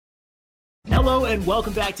Hello and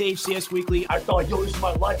welcome back to HCS Weekly. I thought, yo, this is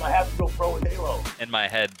my life. I have to go pro in Halo. In my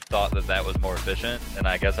head, thought that was more efficient, and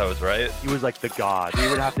I guess I was right. He was like the god. We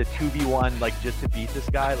would have to 2v1 like just to beat this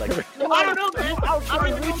guy. Like I don't know, man. I don't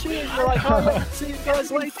even know. You're like, oh, see you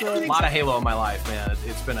guys later. A lot of Halo in my life, man.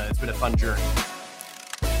 It's been a fun journey.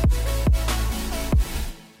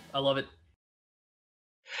 I love it.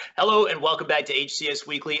 Hello and welcome back to HCS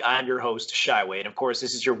Weekly. I'm your host, Shyway. And of course,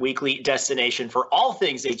 this is your weekly destination for all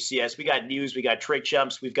things HCS. We got news, we got trick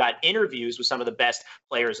jumps, we've got interviews with some of the best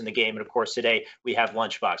players in the game. And of course, today we have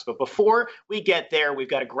Lunchbox. But before we get there, we've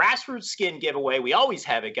got a Grassroots skin giveaway. We always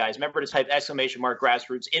have it, guys. Remember to type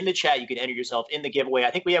 !Grassroots in the chat. You can enter yourself in the giveaway.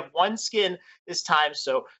 I think we have one skin this time,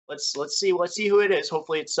 so let's see who it is.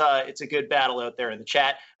 Hopefully it's a good battle out there in the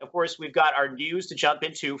chat. Of course, we've got our news to jump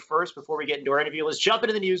into first before we get into our interview. Let's jump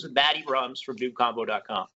into the news with Maddie Rums from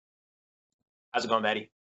NoobCombo.com. How's it going, Maddie?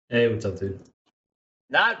 Hey, what's up, dude?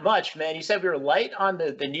 Not much, man. You said we were light on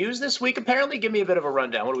the news this week, apparently. Give me a bit of a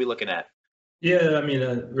rundown. What are we looking at? Yeah, I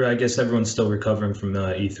mean, I guess everyone's still recovering from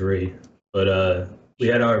E3, but we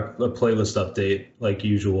had a playlist update like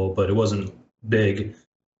usual, but it wasn't big.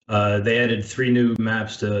 They added 3 new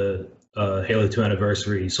maps to Halo 2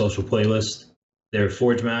 Anniversary social playlist. They're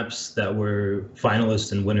Forge maps that were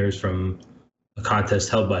finalists and winners from a contest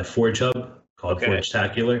held by Forge Hub called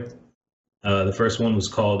Forge-tacular. The first one was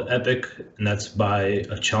called Epic, and that's by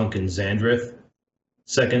a chunk in Xandrith.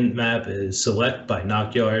 Second map is Select by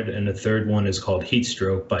Knockyard, and the third one is called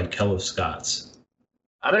Heatstroke by Kell of Scots.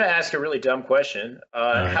 I'm going to ask a really dumb question.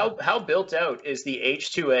 How built out is the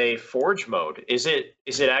H2A Forge mode? Is it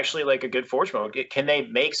actually like a good Forge mode? Can they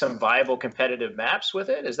make some viable competitive maps with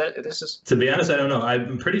it? To be honest, I don't know.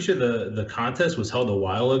 I'm pretty sure the contest was held a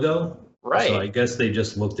while ago. Right. So I guess they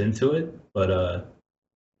just looked into it, but I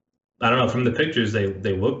don't know. From the pictures, they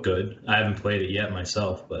look good. I haven't played it yet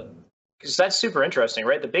myself, but because that's super interesting,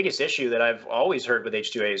 right? The biggest issue that I've always heard with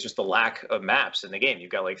H2A is just the lack of maps in the game.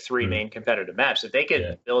 You've got like 3 main competitive maps. If they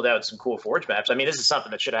could build out some cool Forge maps, I mean, this is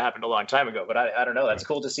something that should have happened a long time ago, but I don't know. That's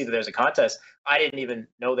cool to see that there's a contest. I didn't even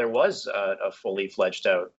know there was a fully fledged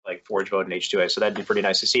out like Forge mode in H2A, so that'd be pretty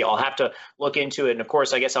nice to see. I'll have to look into it, and of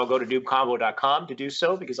course, I guess I'll go to NoobCombo.com to do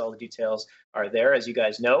so because all the details are there, as you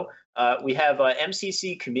guys know. We have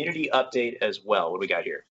MCC community update as well. What do we got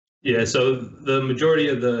here? Yeah, so the majority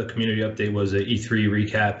of the community update was an E3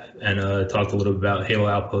 recap and talked a little bit about Halo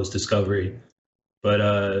Outpost Discovery. But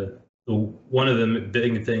one of the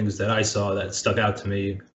big things that I saw that stuck out to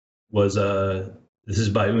me was this is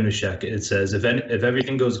by Unashek. It says, if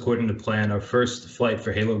everything goes according to plan, our first flight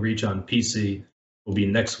for Halo Reach on PC will be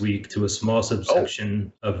next week to a small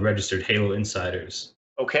subsection of registered Halo insiders.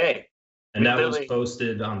 Okay. And that was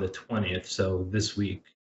posted on the 20th, so this week.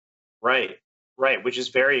 Right, which is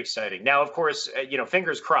very exciting. Now, of course,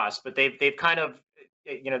 fingers crossed, but they've kind of,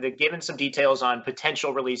 they've given some details on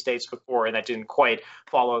potential release dates before, and that didn't quite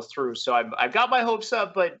follow through. So I've got my hopes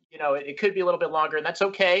up, but it could be a little bit longer, and that's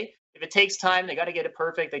okay. If it takes time, they got to get it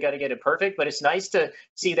perfect. But it's nice to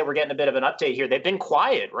see that we're getting a bit of an update here. They've been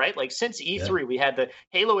quiet, right? Like since E3, we had the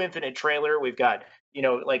Halo Infinite trailer. We've got,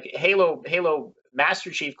 like Halo Master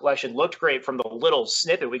Chief Collection looked great from the little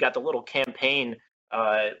snippet. We got the little campaign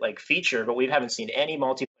feature, but we haven't seen any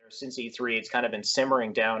multiplayer since E3. It's kind of been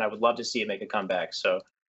simmering down. I would love to see it make a comeback. So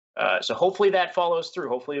hopefully that follows through.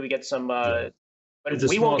 Hopefully we get some, but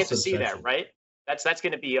we won't get to see that, right? That's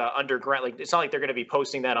going to be underground. Like it's not like they're going to be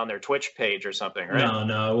posting that on their Twitch page or something, right?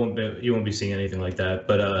 No, it won't be. You won't be seeing anything like that.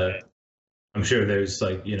 But I'm sure there's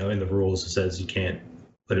in the rules it says you can't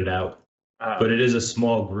put it out. But it is a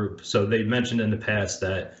small group. So they mentioned in the past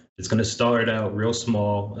that it's going to start out real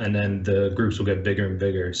small, and then the groups will get bigger and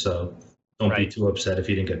bigger. So don't be too upset if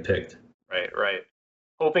you didn't get picked. Right.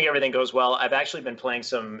 Hoping everything goes well. I've actually been playing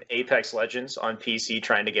some Apex Legends on PC,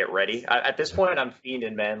 trying to get ready. At this point, I'm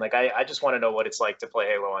fiending, man. Like I just want to know what it's like to play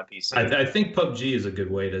Halo on PC. I think PUBG is a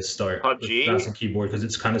good way to start. PUBG, with mouse and keyboard, because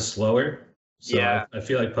it's kind of slower. So yeah, I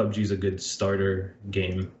feel like PUBG is a good starter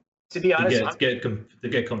game. To be honest, to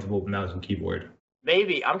get comfortable with mouse and keyboard.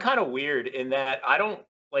 Maybe I'm kind of weird in that I don't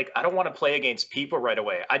want to play against people right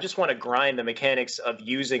away. I just want to grind the mechanics of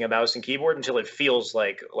using a mouse and keyboard until it feels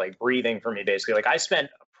like breathing for me, basically. Like I spent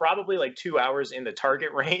probably 2 hours in the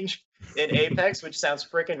target range in Apex, which sounds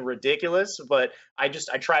freaking ridiculous, but I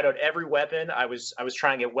tried out every weapon. I was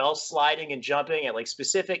trying it well, sliding and jumping at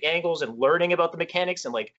specific angles and learning about the mechanics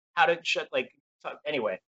and how to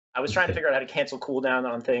anyway. I was trying to figure out how to cancel cooldown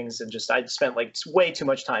on things, and I spent way too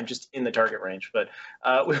much time just in the target range. But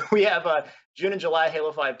we have June and July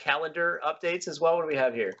Halo 5 calendar updates as well. What do we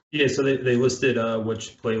have here? Yeah, so they listed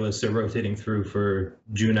which playlists they're rotating through for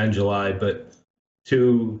June and July, but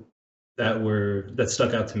two that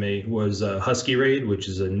stuck out to me was Husky Raid, which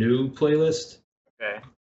is a new playlist. Okay.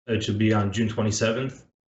 It should be on June 27th.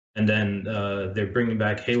 And then they're bringing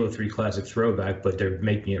back Halo 3 Classic Throwback, but they're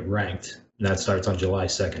making it ranked. And that starts on July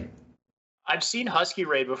 2nd. I've seen Husky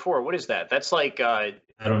Raid before. What is that? That's like I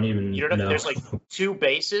don't even you don't know. know. There's like 2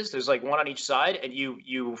 bases. There's like one on each side, and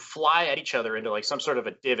you fly at each other into like some sort of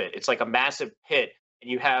a divot. It's like a massive pit,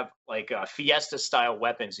 and you have like Fiesta style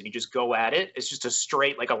weapons, and you just go at it. It's just a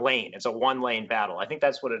straight like a lane. It's a 1-lane battle. I think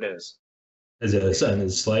that's what it is. Is it a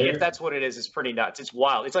Slayer? If that's what it is, it's pretty nuts. It's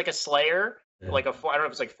wild. It's like a Slayer, like I don't know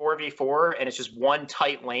if it's like 4v4, and it's just one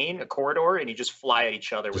tight lane, a corridor, and you just fly at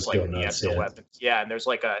each other with Just like go nuts, Fiesta weapons. Yeah, and there's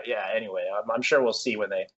like Anyway, I'm sure we'll see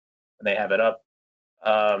when they have it up.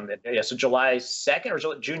 So July 2nd or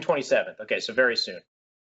June 27th. Okay, so very soon.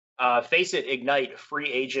 Face It, Ignite,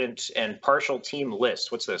 free agent and partial team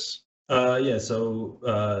list. What's this?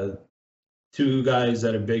 So 2 guys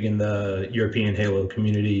that are big in the European Halo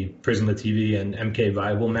community, Prisma TV and MK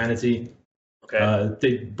Viable Manatee. Okay.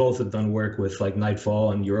 They both have done work with like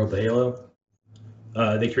Nightfall and Europa Halo.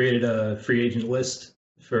 They created a free agent list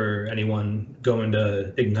for anyone going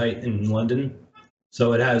to Ignite in London.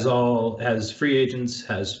 So it has free agents,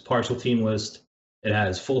 has partial team list, it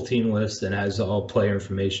has full team list, and has all player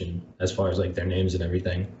information as far as like their names and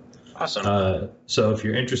everything. Awesome. So if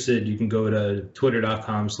you're interested, you can go to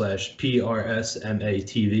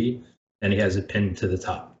twitter.com/PRSMATV, and he has it pinned to the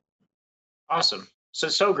top. Awesome.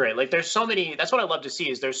 So great. Like there's so many, that's what I love to see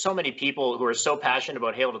is there's so many people who are so passionate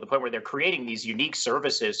about Halo to the point where they're creating these unique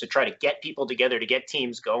services to try to get people together, to get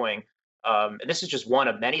teams going. And this is just one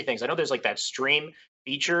of many things. I know there's like that stream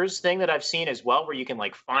features thing that I've seen as well, where you can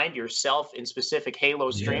like find yourself in specific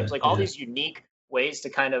Halo streams, like all these unique ways to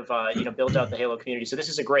kind of, build out the Halo community. So this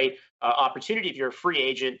is a great opportunity if you're a free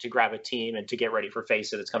agent to grab a team and to get ready for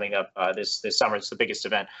Face It. It's coming up this summer. It's the biggest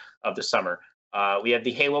event of the summer. We have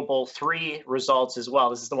the Halo Bowl 3 results as well.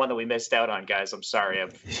 This is the one that we missed out on, guys. I'm sorry.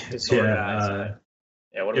 I'm disorganized.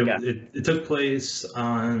 What do we got? It took place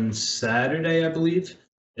on Saturday, I believe.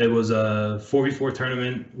 It was a 4v4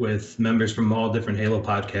 tournament with members from all different Halo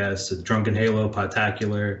podcasts: Drunken Halo,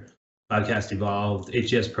 Podtacular, Podcast Evolved,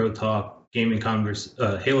 HES Pro Talk,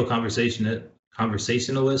 Halo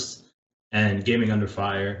Conversationalists, and Gaming Under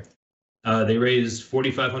Fire. They raised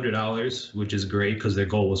 $4,500, which is great because their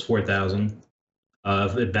goal was $4,000.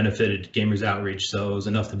 It benefited Gamers Outreach, so it was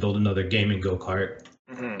enough to build another gaming go-kart.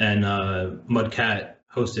 Mm-hmm. And Mudcat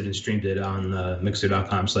hosted and streamed it on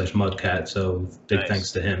mixer.com/Mudcat, so big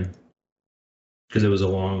thanks to him because it was a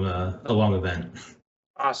long event.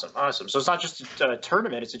 Awesome. So it's not just a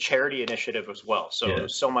tournament, it's a charity initiative as well. So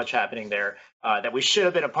there's so much happening there that we should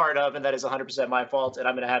have been a part of, and that is 100% my fault, and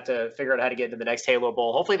I'm going to have to figure out how to get into the next Halo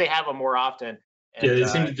Bowl. Hopefully they have them more often. And, they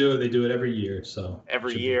seem to do it. They do it every year. So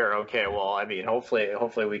every year. Okay. Well, I mean,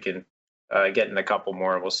 hopefully we can get in a couple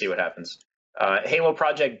more, and we'll see what happens. Halo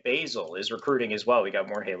Project Basil is recruiting as well. We got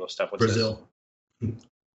more Halo stuff. What's Brazil. This?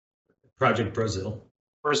 Project Brazil.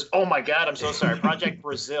 Oh my God, I'm so sorry. Project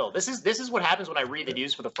Brazil. This is what happens when I read the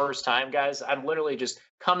news for the first time, guys. I'm literally just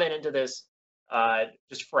coming into this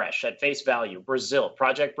just fresh at face value.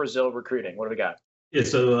 Project Brazil recruiting. What do we got? Yeah,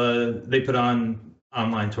 so they put on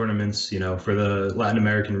online tournaments, for the Latin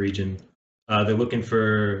American region. They're looking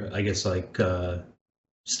for, I guess, like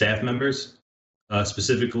staff members,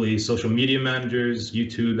 specifically social media managers,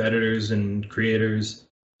 YouTube editors and creators,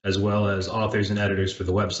 as well as authors and editors for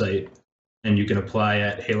the website. And you can apply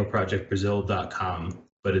at haloprojectbrazil.com,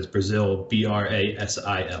 but it's Brazil,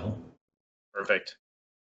 Brasil. Perfect.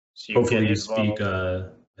 So hopefully you speak, I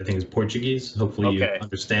think it's Portuguese. Hopefully you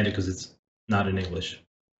understand it because it's not in English.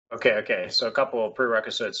 Okay. So a couple of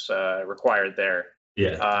prerequisites required there.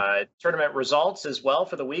 Yeah. Tournament results as well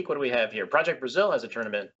for the week. What do we have here? Project Brazil has a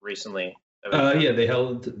tournament recently.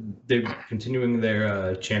 They're continuing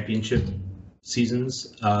their championship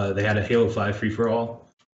seasons. They had a Halo 5 free-for-all.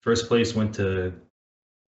 First place went to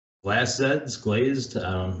Glazed.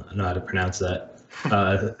 I don't know how to pronounce that.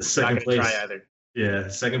 Second place. Try either. Yeah,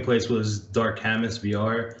 second place was Dark Camus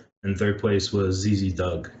VR, and third place was ZZ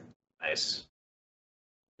Doug. Nice.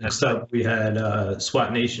 Next up, we had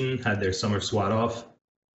SWAT Nation had their summer SWAT off.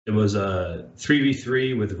 It was a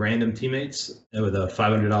 3v3 with random teammates with a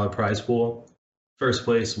 $500 prize pool. First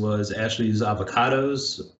place was Ashley's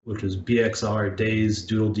Avocados, which was BXR, Days,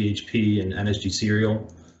 Doodle DHP, and NSG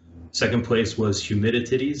Cereal. Second place was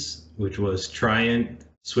Humidititties, which was Triant,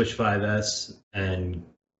 Switch 5S, and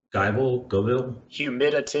Goville.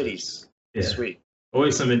 Humidititties. Yeah. Sweet.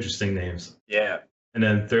 Always some interesting names. Yeah. And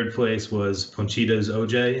then third place was Ponchita's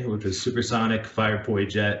OJ, which was Supersonic, Fireboy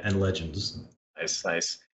Jet, and Legends. Nice.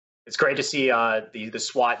 It's great to see the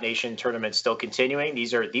SWAT Nation tournament still continuing.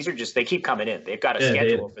 These are just they keep coming in. They've got a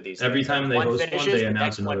schedule for these. Every time they host one, they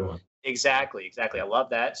announce another one. Exactly. I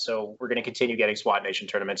love that. So we're going to continue getting SWAT Nation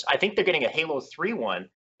tournaments. I think they're getting a Halo 3 one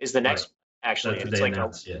is the next actually. That's it's like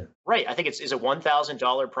right. I think is a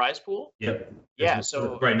 $1,000 prize pool. Yep. Yeah.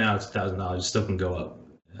 So right now it's $1,000. It still can go up.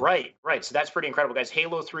 Right. So that's pretty incredible, guys.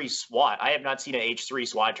 Halo 3 SWAT. I have not seen an H3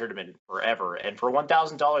 SWAT tournament forever, and for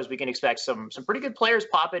 $1,000, we can expect some pretty good players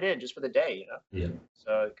popping in just for the day. Yeah.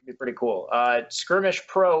 So it could be pretty cool. Skirmish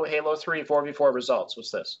Pro Halo 3 4v4 results. What's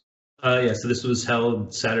this? Yeah. So this was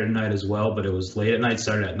held Saturday night as well, but it was late at night.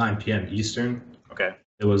 Started at 9 p.m. Eastern. Okay.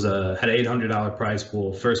 It was had an $800 prize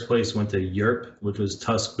pool. First place went to Yerp, which was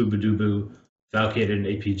Tusk, Boobadooboo, Falcated, and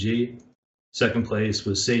APG. Second place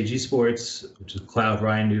was Sage Esports, which is Cloud,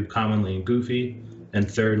 Ryan Noob, Commonly, and Goofy.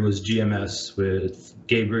 And third was GMS with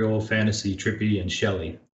Gabriel, Fantasy, Trippy, and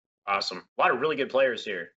Shelly. Awesome. A lot of really good players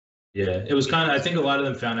here. Yeah, it was kind of, I think a lot of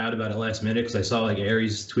them found out about it last minute because I saw like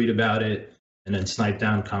Aries tweet about it, and then Snipe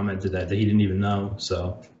Down commented that he didn't even know.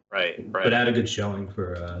 So Right. But had a good showing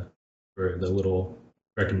for the little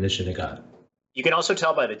recognition it got. You can also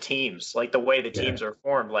tell by the teams, like the way the teams are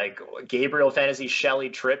formed, like Gabriel, Fantasy, Shelly,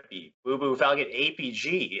 Trippy, Boo Boo, Falcon,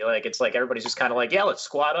 APG. Like it's like everybody's just kind of like, let's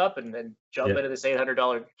squat up and then jump into this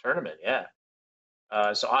 $800 tournament. Yeah.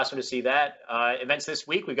 So awesome to see that. Events this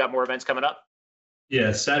week. We've got more events coming up.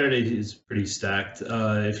 Yeah, Saturday is pretty stacked.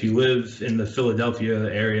 If you live in the Philadelphia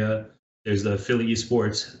area, there's the Philly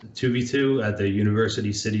Esports 2v2 at the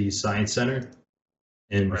University City Science Center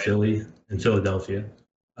in Philadelphia.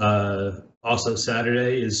 Also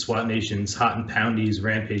Saturday is SWAT Nation's Hot and Poundy's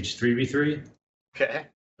Rampage 3v3. Okay.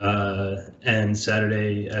 And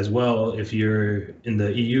Saturday as well, if you're in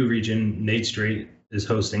the EU region, Nate Straight is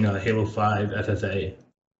hosting a Halo 5 FFA.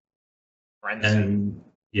 Frenzy. And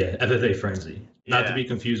FFA Frenzy. Not to be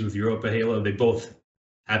confused with Europa Halo. They both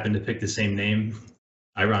happen to pick the same name,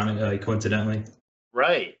 ironically, coincidentally.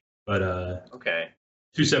 Right. But okay.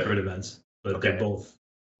 Two separate events, but they're both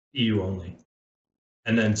EU only.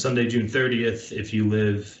 And then Sunday, June 30th, if you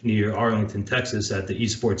live near Arlington, Texas, at the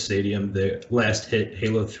Esports Stadium, the last hit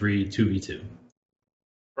Halo 3 2v2.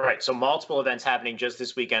 Right. So multiple events happening just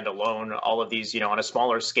this weekend alone. All of these, on a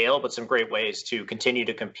smaller scale, but some great ways to continue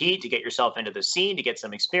to compete, to get yourself into the scene, to get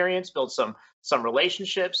some experience, build some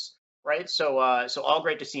relationships. Right. So all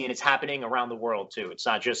great to see. And it's happening around the world, too. It's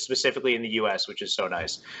not just specifically in the U.S., which is so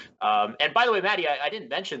nice. And by the way, Maddie, I didn't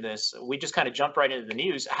mention this. We just kind of jumped right into the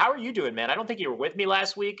news. How are you doing, man? I don't think you were with me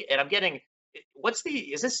last week. And I'm getting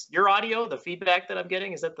is this your audio, the feedback that I'm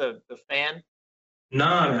getting? Is that the fan? No,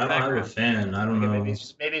 I don't have a fan. I don't know. Maybe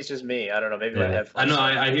it's just me. I don't know. Maybe my headphones. I know.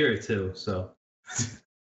 I hear it, too. So.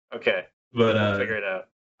 Okay. But I'll figure it out.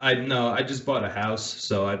 I just bought a house,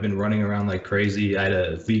 so I've been running around like crazy. I had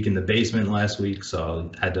a leak in the basement last week, so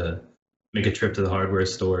I had to make a trip to the hardware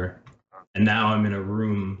store. And now I'm in a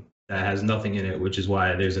room that has nothing in it, which is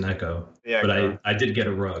why there's an echo. Yeah, but I did get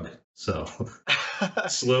a rug, so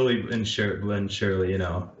slowly and surely,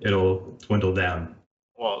 it'll dwindle down.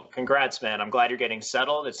 Well, congrats, man. I'm glad you're getting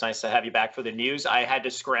settled. It's nice to have you back for the news. I had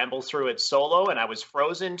to scramble through it solo, and I was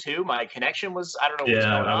frozen, too. My connection was, I don't know what's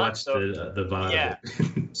going on. I watched the VOD. Yeah.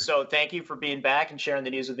 So thank you for being back and sharing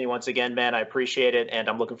the news with me once again, man. I appreciate it, and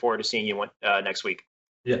I'm looking forward to seeing you next week.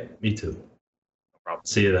 Yeah, me too. No problem.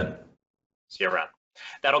 See you then. See you around.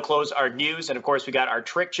 That'll close our news, and, of course, we got our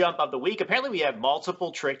trick jump of the week. Apparently, we have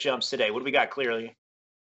multiple trick jumps today. What do we got, Clearly?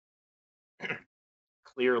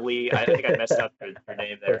 Clearly, I think I messed up your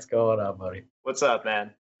name there. What's going on, buddy? What's up,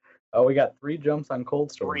 man? Oh, we got 3 jumps on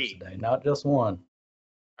cold storage today, not just one.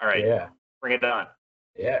 All right. Yeah. Bring it on.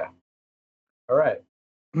 Yeah. All right.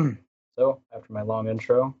 So, after my long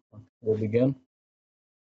intro, we'll begin.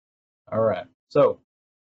 All right. So,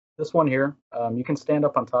 this one here, you can stand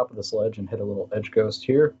up on top of this ledge and hit a little edge ghost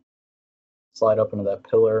here. Slide up into that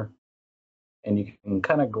pillar, and you can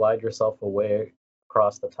kind of glide yourself away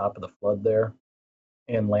across the top of the flood there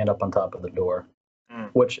and land up on top of the door.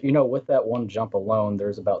 Which, with that one jump alone,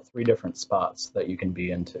 there's about 3 different spots that you can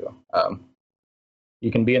be into.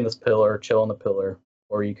 You can be in this pillar, chill in the pillar,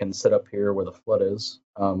 or you can sit up here where the flood is,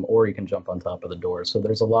 or you can jump on top of the door. So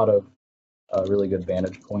there's a lot of really good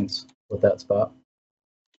vantage points with that spot.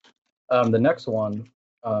 The next one,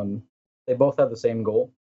 they both have the same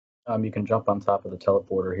goal. You can jump on top of the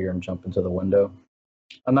teleporter here and jump into the window.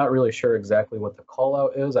 I'm not really sure exactly what the call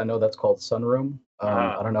out is. I know that's called sunroom.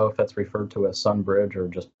 I don't know if that's referred to as sun bridge or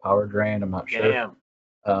just power drain. I'm not sure.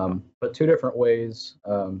 But 2 different ways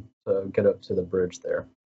to get up to the bridge there.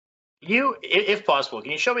 If possible,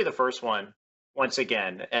 can you show me the first one once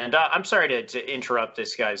again? And I'm sorry to interrupt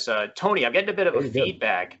this, guys. Tony, I'm getting a bit of a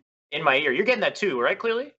feedback in my ear. You're getting that too, right?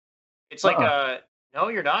 Clearly, it's like Uh-uh. no,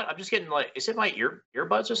 you're not. I'm just getting like, is it my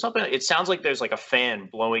earbuds or something? It sounds like there's like a fan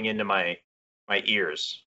blowing into my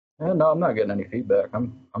ears. No, I'm not getting any feedback.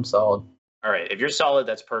 I'm solid. All right, if you're solid,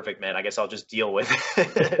 that's perfect, man. I guess I'll just deal with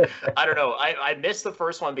it. I don't know. I missed the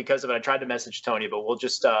first one because of it. I tried to message Tony, but we'll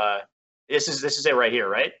just this is it right here,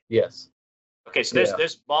 right? Yes. Okay, so Yeah.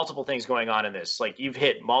 there's multiple things going on in this. Like you've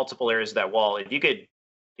hit multiple areas of that wall. If you could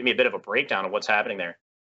give me a bit of a breakdown of what's happening there.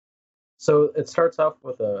 So it starts off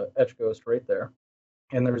with a etch ghost right there,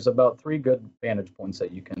 and there's about 3 good vantage points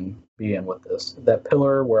that you can be in with this. That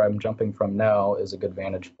pillar where I'm jumping from now is a good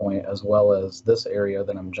vantage point, as well as this area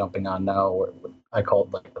that I'm jumping on now, where I call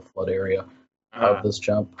it like the flood area of this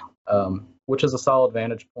jump, which is a solid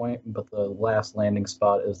vantage point. But the last landing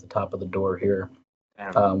spot is the top of the door here,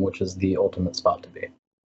 which is the ultimate spot to be.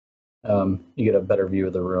 You get a better view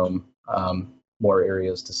of the room, more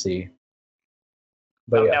areas to see.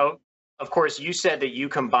 But yeah. Now, of course, you said that you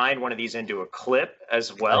combined one of these into a clip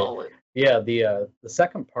as well. Yeah, the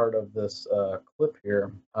second part of this clip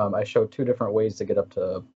here, I showed 2 different ways to get up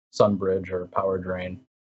to Sunbridge or Power Drain,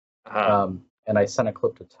 and I sent a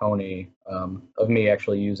clip to Tony of me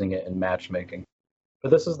actually using it in matchmaking. But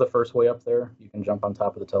this is the first way up there. You can jump on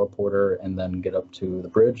top of the teleporter and then get up to the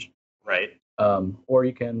bridge. Right. Or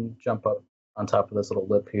you can jump up on top of this little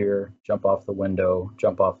lip here, jump off the window,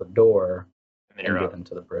 jump off the door, And then and you're get up.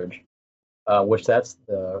 into the bridge. Which that's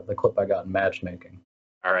the clip I got in matchmaking.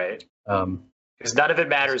 All right. Um, Because none of it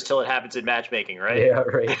matters till it happens in matchmaking, right? Yeah,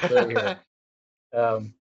 right here.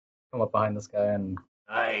 Come up behind this guy, and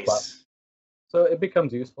Nice. so it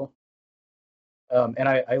becomes useful. And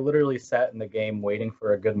I literally sat in the game waiting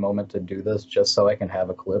for a good moment to do this just so I can have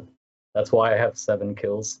a clip. That's why I have 7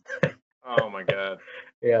 kills. Oh my god.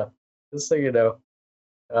 Yeah, just so you know.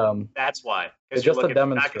 That's why. It's Because just to you're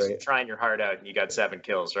not just demonstrate. trying your heart out and you got 7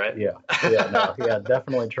 kills, right? Yeah,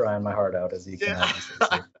 definitely trying my heart out, as you can obviously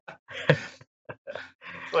see.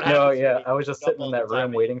 What No, happens yeah, when you I was just jump sitting in all the that time room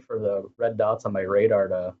and- waiting for the red dots on my radar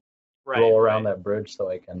to right, roll around right. that bridge so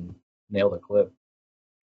I can nail the clip.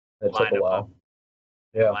 It Line took a them while. up.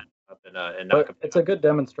 Yeah, Line up and knock but them it's down. a good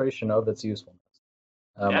demonstration of its usefulness.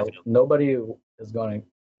 Definitely. Nobody is going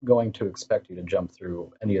to expect you to jump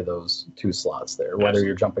through any of those 2 slots there, whether Absolutely.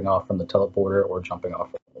 you're jumping off from the teleporter or jumping off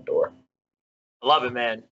from the door. I love it,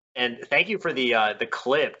 man. And thank you for the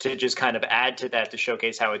clip to just kind of add to that to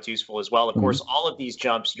showcase how it's useful as well. Of Mhm. course, all of these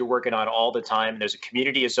jumps you're working on all the time. There's a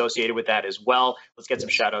community associated with that as well. Let's get some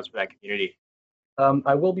Yes. shout outs for that community.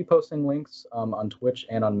 I will be posting links on Twitch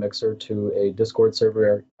and on Mixer to a Discord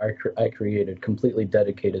server I created completely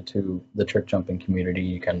dedicated to the trick jumping community.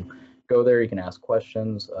 You can go there, you can ask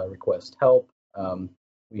questions, request help.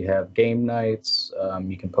 We have game nights.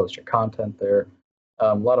 You can post your content there.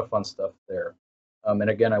 A lot of fun stuff there. And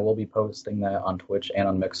again, I will be posting that on Twitch and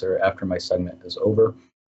on Mixer after my segment is over.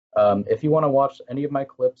 If you want to watch any of my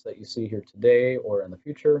clips that you see here today or in the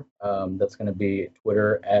future, that's going to be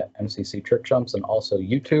Twitter at MCC Trick Jumps and also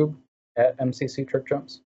YouTube at MCC Trick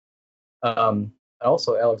Jumps. And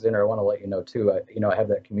also, Alexander, I want to let you know too. I have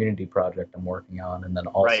that community project I'm working on, and then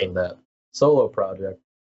also Right. that solo project.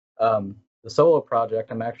 The solo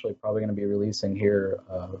project I'm actually probably going to be releasing here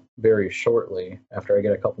very shortly after I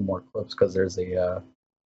get a couple more clips, because there's a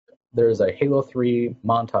Halo 3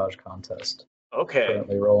 montage contest Okay.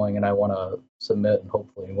 currently rolling, and I want to submit and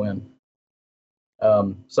hopefully win.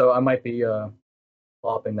 So I might be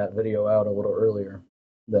plopping that video out a little earlier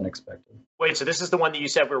than expected. Wait, so this is the one that you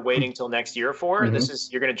said we're waiting till next year for? Mhm. This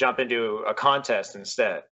is you're going to jump into a contest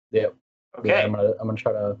instead. Yep. Okay. Yeah, I'm gonna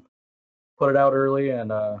try to put it out early and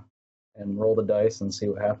roll the dice and see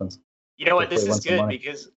what happens. You know what? This Hopefully is win some good money.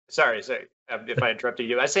 because sorry, if I interrupted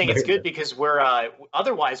you. I was saying it's Very good good. because we're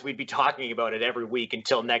otherwise we'd be talking about it every week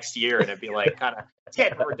until next year, and it'd be like kind of it's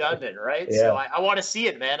getting redundant, right? Yeah. So I want to see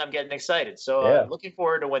it, man. I'm getting excited. So Yeah. looking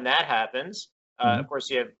forward to when that happens. Mhm. Of course,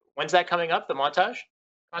 you have when's that coming up? The montage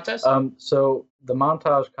contest. So the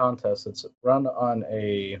montage contest, it's run on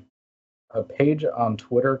a page on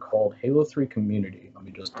Twitter called Halo 3 Community. Let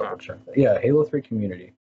me just double check that. Yeah, Halo 3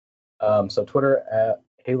 Community. So Twitter at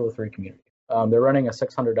Halo 3 Community. They're running a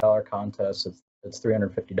 $600 contest. It's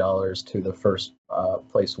 $350 to the first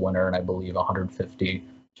place winner, and I believe $150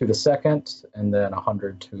 to the second, and then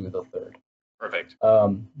 $100 to the third. Perfect.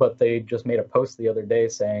 But they just made a post the other day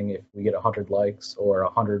saying if we get 100 likes or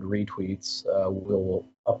 100 retweets, we'll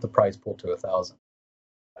up the prize pool to 1,000.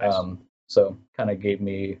 Nice. So kind of gave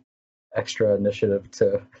me extra initiative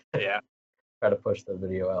to Yeah. try to push the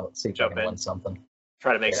video out, see if Jump I can in. win something.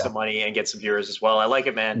 Try to make Yeah. some money and get some viewers as well. I like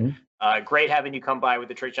it, man. Mhm. Great having you come by with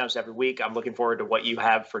the trick jumps every week. I'm looking forward to what you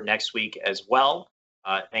have for next week as well.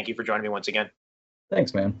 Thank you for joining me once again.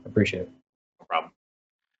 Thanks, man. Appreciate it. No problem.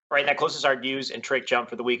 All right, that closes our news and trick jump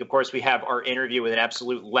for the week. Of course, we have our interview with an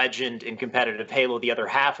absolute legend in competitive Halo, the other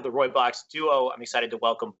half of the Roybox duo. I'm excited to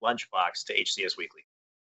welcome Lunchbox to HCS Weekly.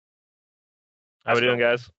 How we doing,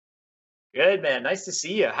 guys? Good, man. Nice to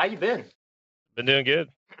see you. How you been? Been doing good.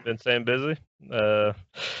 Been staying busy.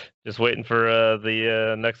 Just waiting for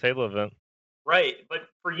the next Halo event. Right, but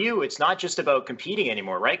for you, it's not just about competing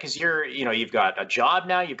anymore, right? Because you've got a job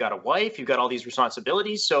now, you've got a wife, you've got all these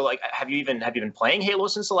responsibilities. So, like, have you been playing Halo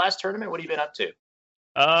since the last tournament? What have you been up to?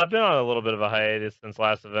 I've been on a little bit of a hiatus since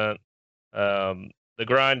last event. The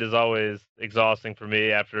grind is always exhausting for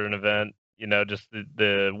me after an event. Just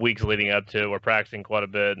the weeks leading up to it, we're practicing quite a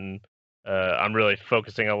bit, and I'm really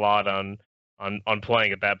focusing a lot on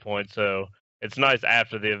playing at that point. So it's nice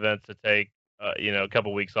after the event to take a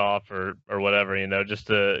couple weeks off or whatever, just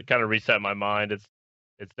to kind of reset my mind.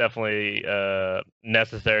 It's definitely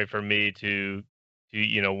necessary for me to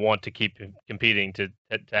want to keep competing, to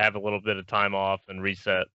have a little bit of time off and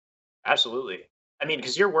reset. Absolutely. I mean,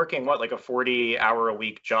 because you're working like a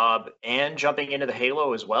 40-hour-a-week job and jumping into the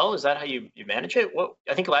Halo as well. Is that how you manage it? What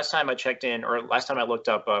I think last time I checked in, or last time I looked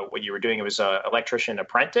up what you were doing, it was electrician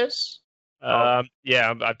apprentice.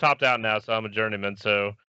 Yeah, I've topped out now, so I'm a journeyman.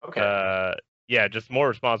 So okay. Yeah, just more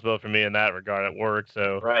responsibility for me in that regard at work.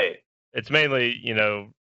 So right, it's mainly,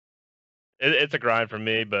 it's a grind for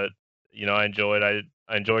me, but I enjoy it.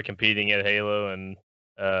 I enjoy competing at Halo, and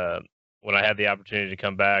when I had the opportunity to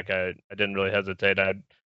come back, I didn't really hesitate. I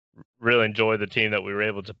really enjoy the team that we were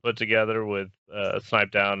able to put together with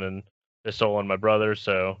Snipe Down and Pistol and my brother.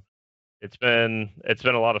 So it's been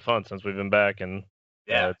a lot of fun since we've been back, and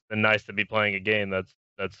it's been nice to be playing a game that's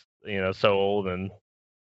so old and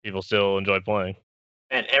people still enjoy playing.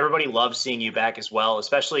 And everybody loves seeing you back as well,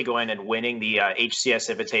 especially going and winning the HCS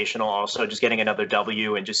Invitational. Also, just getting another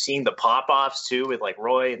W and just seeing the pop-offs too with like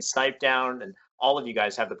Roy and Snipe Down, and all of you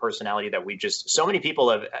guys have the personality that so many people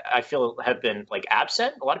have been like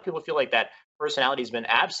absent. A lot of people feel like that personality has been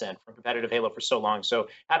absent from competitive Halo for so long. So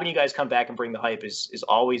having you guys come back and bring the hype is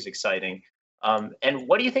always exciting. And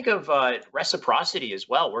what do you think of Reciprocity as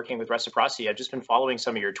well, working with Reciprocity? I've just been following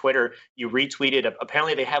some of your Twitter. You retweeted,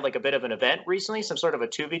 apparently they had like a bit of an event recently, some sort of a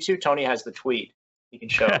 2v2. Tony has the tweet you can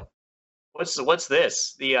show. What's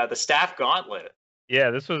this? The staff gauntlet.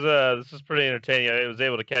 Yeah, this was pretty entertaining. I was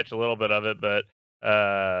able to catch a little bit of it, but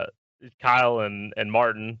Kyle and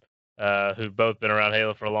Martin, who've both been around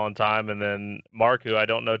Halo for a long time, and then Mark, who I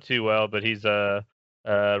don't know too well, but he's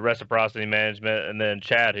Reciprocity Management, and then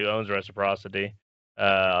Chad, who owns Reciprocity,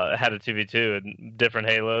 had a 2v2 in different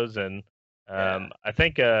Halos, and I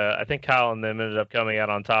think Kyle and them ended up coming out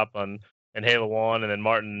on top in Halo 1, and then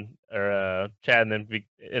Martin or Chad and them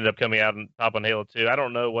ended up coming out on top on Halo 2. I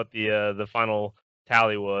don't know what the final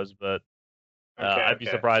tally was, but I'd be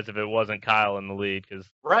surprised if it wasn't Kyle in the lead, because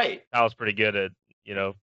Kyle's pretty good at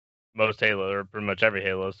most Halo, or pretty much every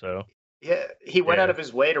Halo. So yeah, he went out of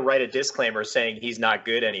his way to write a disclaimer saying he's not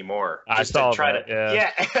good anymore. I saw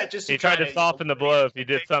that. Just he tried to soften the blow if he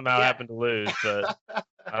did somehow happen to lose, but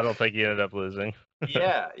I don't think he ended up losing.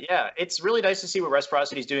 yeah. It's really nice to see what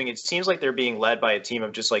Reciprocity is doing. It seems like they're being led by a team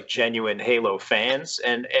of just like genuine Halo fans,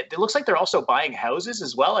 and it looks like they're also buying houses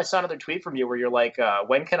as well. I saw another tweet from you where you're like,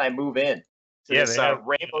 "When can I move in to this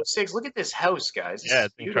Rainbow Six? Look at this house, guys. Yeah,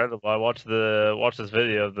 it's incredible. I watched this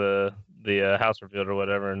video of the house revealed or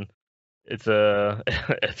whatever, and it's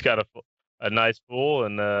got a nice pool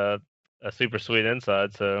and a super sweet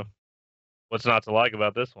inside. So what's not to like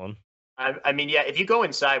about this one? I mean, yeah, if you go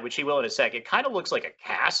inside, which he will in a sec, it kind of looks like a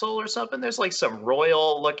castle or something. There's like some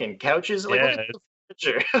royal-looking couches. Like, look at the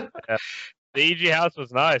picture. The EG house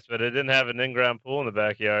was nice, but it didn't have an in-ground pool in the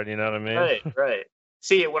backyard. You know what I mean? Right.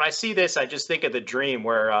 See, when I see this, I just think of the dream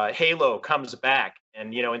where Halo comes back,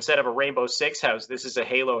 and instead of a Rainbow Six house, this is a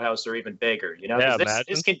Halo house or even bigger.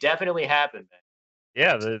 This can definitely happen, man.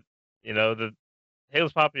 Yeah, the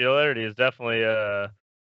Halo's popularity is definitely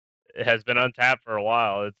it has been untapped for a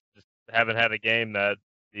while. It's just haven't had a game that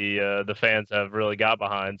the fans have really got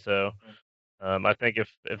behind. So I think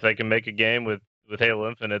if they can make a game with Halo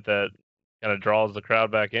Infinite that kind of draws the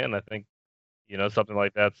crowd back in, I think something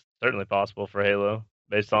like that's certainly possible for Halo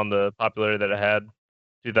based on the popularity that it had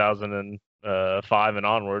 2005 and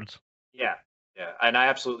onwards. Yeah, and I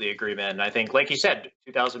absolutely agree, man. I think, like you said,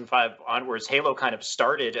 2005 onwards, Halo kind of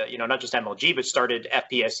started, not just MLG, but started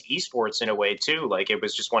FPS esports in a way too. Like, it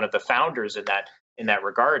was just one of the founders in that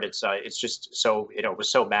regard. It's just so, it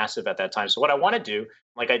was so massive at that time. So what I want to do,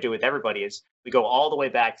 like I do with everybody, is we go all the way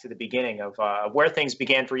back to the beginning of where things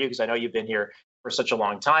began for you, because I know you've been here for such a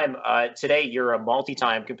long time. Today, you're a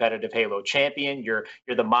multi-time competitive Halo champion. You're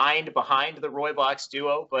the mind behind the Roybox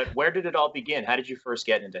duo. But where did it all begin? How did you first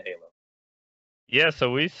get into Halo? Yeah,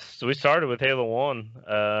 so we started with Halo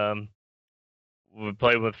 1. We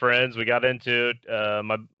played with friends. We got into it.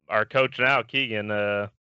 Our coach now, Keegan,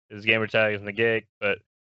 his gamer tag is Nagik, but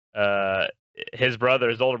his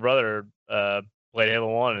older brother, played Halo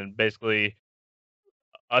 1, and basically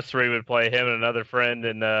us three would play him and another friend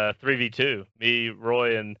in 3v2. Me,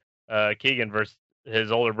 Roy, and Keegan versus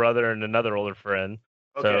his older brother and another older friend.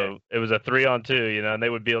 Okay. So it was a 3-on-2, and they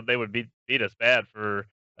would beat us bad for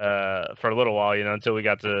a little while, until we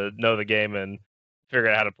got to know the game and figure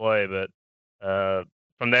out how to play. But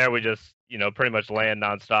from there, we just pretty much land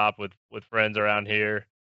nonstop with friends around here,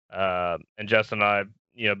 and Justin and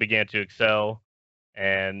I began to excel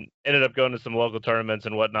and ended up going to some local tournaments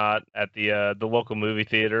and whatnot at the local movie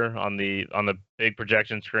theater on the big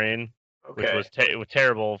projection screen, which Okay. was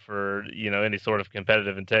terrible for any sort of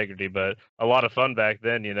competitive integrity, but a lot of fun back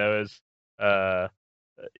then. Is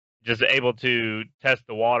just able to test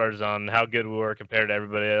the waters on how good we were compared to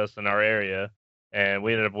everybody else in our area, and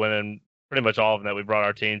we ended up winning pretty much all of them that we brought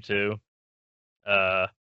our team to,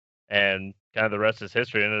 and kind of the rest is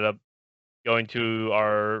history. Ended up going to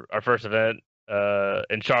our first event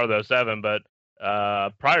in Charlotte 07, but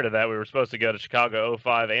prior to that, we were supposed to go to Chicago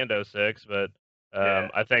 05 and 06, but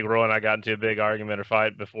I think Roy and I got into a big argument or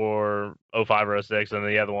fight before 05 or 06, and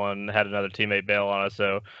the other one had another teammate bail on us.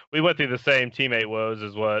 So we went through the same teammate woes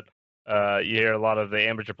as what you hear a lot of the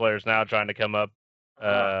amateur players now trying to come up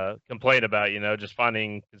complain about, just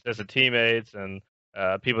finding consistent teammates and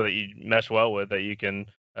people that you mesh well with, that you can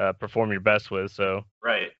perform your best with. So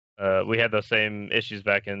Right. we had those same issues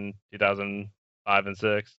back in 2005 and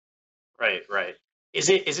 6. Right. Is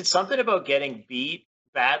it something about getting beat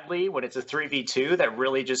badly when it's a 3v2 that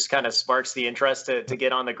really just kind of sparks the interest to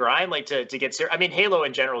get on the grind, like to get serious? I mean, Halo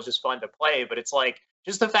in general is just fun to play, but it's like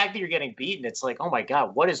just the fact that you're getting beaten, it's like, oh my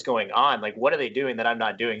God, what is going on? Like, what are they doing that I'm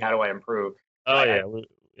not doing? How do I improve? Oh I- yeah,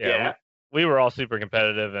 yeah. we were all super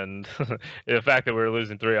competitive, and the fact that we were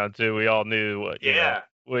losing 3-on-2, we all knew, Yeah.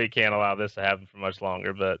 we can't allow this to happen for much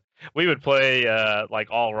longer. But we would play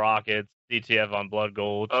like all rockets, DTF on Blood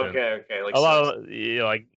Gulch, and Okay. Like a lot of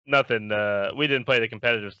like nothing. We didn't play the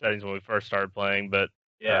competitive settings when we first started playing, but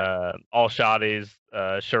all shotties,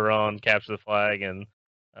 Sharon, capture the flag, and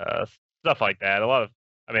stuff like that. A lot of,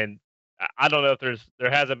 I mean, I don't know if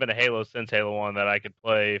there hasn't been a Halo since Halo 1 that I could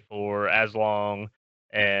play for as long,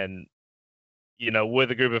 and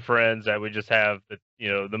with a group of friends that we just have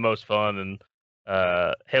the most fun.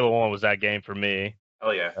 And Halo 1 was that game for me.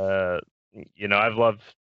 Oh yeah. I've loved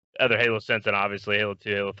other Halo since, and obviously Halo 2,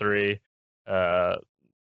 Halo 3,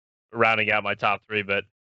 rounding out my top 3. But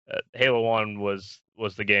Halo 1 was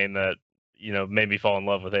the game that made me fall in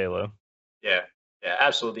love with Halo. Yeah,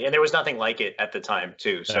 absolutely. And there was nothing like it at the time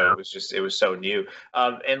too. So No. it was so new.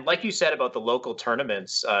 And like you said about the local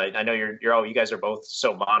tournaments, I know you guys are both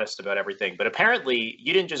so modest about everything, but apparently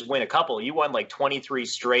you didn't just win a couple, you won like 23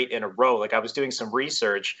 straight in a row. Like I was doing some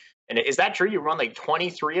research, and is that true? You won like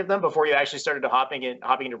 23 of them before you actually started hopping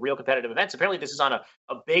into real competitive events. Apparently this is on a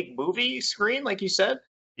big movie screen, like you said.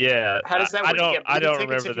 Yeah. How does that work? You get I movie don't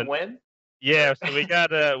tickets remember if you win? Yeah, so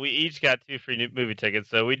we each got 2 free movie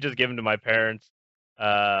tickets. So we just give them to my parents.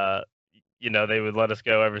 They would let us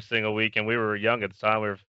go every single week, and we were young at the time. We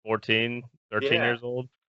were 14, 13 Yeah. years old.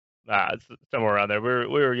 It's somewhere around there. We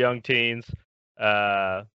were young teens.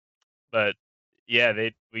 But yeah,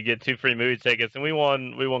 we get 2 free movie tickets, and we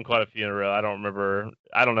won quite a few in a row. I don't remember.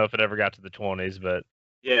 I don't know if it ever got to the 20s, but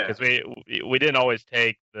Yeah. because we didn't always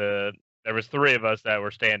take there was 3 of us that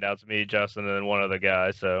were standouts, me, Justin, and then one other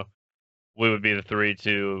guy. So we would be the 3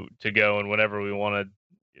 to go, and whenever we wanted,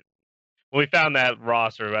 when we found that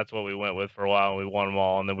roster, that's what we went with for a while, and we won them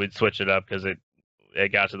all, and then we'd switch it up because it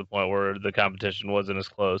got to the point where the competition wasn't as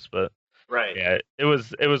close. But Right. yeah, it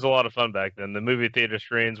was a lot of fun back then. The movie theater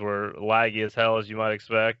screens were laggy as hell, as you might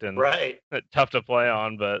expect, and Right. tough to play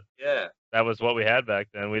on, but Yeah. that was what we had back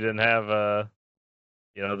then. We didn't have the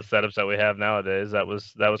setups that we have nowadays. That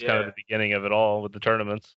was kind Yeah. of the beginning of it all with the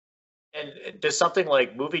tournaments. And does something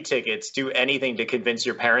like movie tickets do anything to convince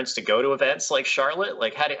your parents to go to events like Charlotte?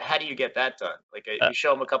 Like, how do you get that done? Like, you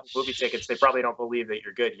show them a couple movie tickets, they probably don't believe that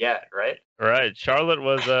you're good yet, right? Right. Charlotte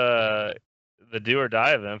was the do or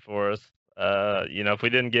die event for us. If we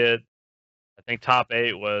didn't get, I think top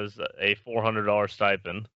 8 was a $400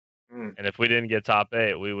 stipend. Mm. And if we didn't get top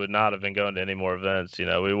 8, we would not have been going to any more events.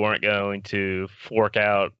 We weren't going to fork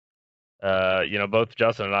out. Both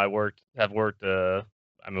Justin and I have worked.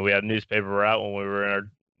 We had a newspaper route when we were in our,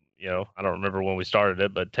 you know, I don't remember when we started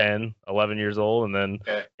it, but 10, 11 years old, and then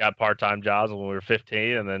got part-time jobs when we were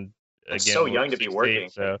 15, and then That's again so when we were young to be 16. working.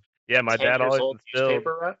 So yeah, my 10 dad years always old, instilled.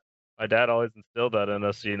 newspaper rep? My dad always instilled that in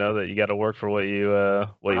us, you know, that you got to work for what you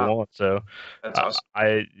Wow. want. So That's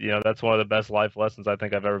awesome. you know, that's one of the best life lessons I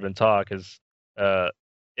think I've ever been taught, because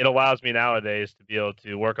it allows me nowadays to be able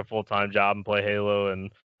to work a full-time job and play Halo,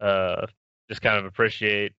 and just kind of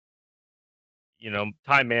appreciate, you know,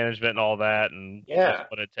 time management and all that, and Yeah. just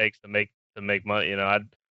what it takes to make money. You know,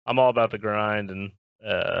 I'm all about the grind, and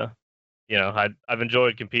you know, I've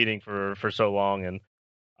enjoyed competing for so long, and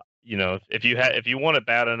you know, if you want it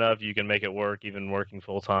bad enough, you can make it work, even working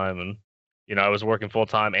full time. And you know, I was working full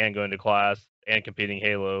time and going to class and competing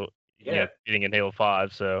Halo, you know, Yeah. competing in Halo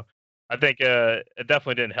 5. So I think it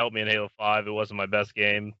definitely didn't help me in Halo 5. It wasn't my best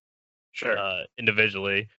game Sure.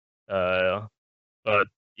 individually, but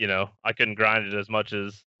you know, I couldn't grind it as much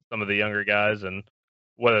as some of the younger guys, and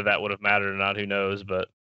whether that would have mattered or not, who knows? But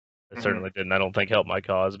it Mhm. certainly didn't. I don't think help my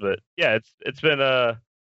cause. But yeah, it's been a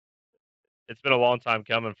long time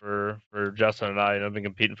coming for Justin and I. You know, I've been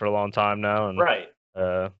competing for a long time now, and Right.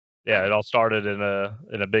 yeah, it all started in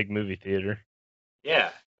a big movie theater.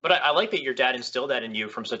 Yeah. But I like that your dad instilled that in you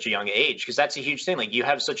from such a young age, because that's a huge thing. Like, you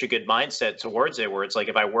have such a good mindset towards it, where it's like,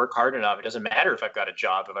 if I work hard enough, it doesn't matter if I've got a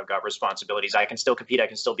job, if I've got responsibilities, I can still compete. I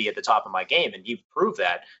can still be at the top of my game. And you've proved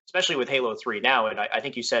that, especially with Halo 3 now. And I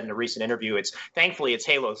think you said in a recent interview, thankfully it's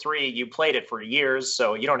Halo 3. You played it for years,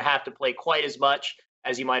 so you don't have to play quite as much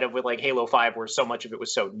as you might have with like Halo 5, where so much of it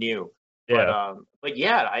was so new. Yeah. But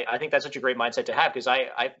yeah, I think that's such a great mindset to have, because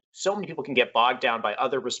so many people can get bogged down by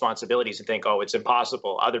other responsibilities and think, oh, it's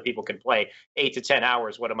impossible. Other people can play 8 to 10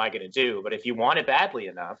 hours. What am I going to do? But if you want it badly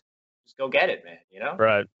enough, just go get it, man. You know?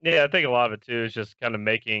 Right. Yeah, I think a lot of it too is just kind of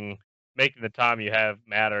making the time you have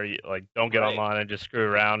matter. Like, don't get Right. online and just screw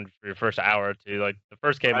around for your first hour or two. Like the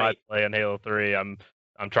first game Right. I play in Halo 3, I'm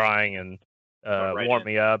trying and Right warm in.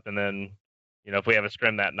 me up, and then you know, if we have a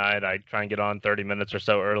scrim that night, I try and get on 30 minutes or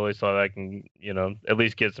so early so that I can, you know, at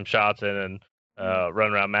least get some shots in and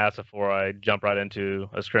run around massive before I jump right into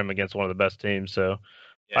a scrim against one of the best teams. So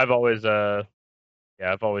Yeah. I've always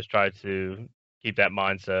tried to keep that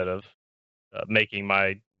mindset of making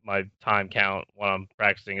my time count when I'm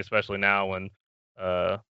practicing, especially now when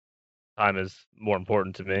time is more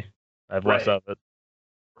important to me. I have less Right. of it.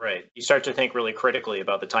 Right. You start to think really critically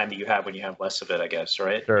about the time that you have when you have less of it, I guess,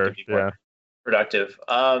 right? You Sure. can be more Yeah. productive.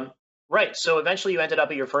 Right. So eventually you ended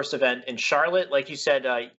up at your first event in Charlotte. Like you said,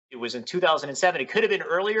 it was in 2007. It could have been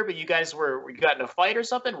earlier, but you guys you got in a fight or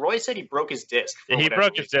something. Roy said he broke his disc. for He whatever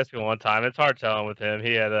broke his reason. disc one time. It's hard telling with him.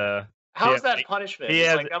 He had How's had- that punishment? he He's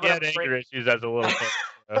has like, I'm he gonna had break- anger issues as a little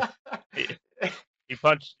kid. He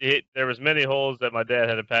punched. There was many holes that my dad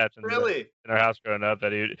had a patch in, Really? in our house growing up.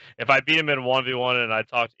 That if I beat him in 1v1 and I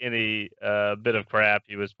talked any bit of crap,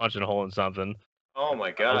 he was punching a hole in something. Oh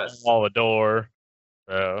my God. A wall, a door.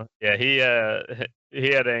 So yeah, he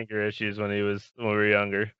had anger issues when we were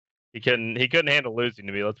younger. He couldn't handle losing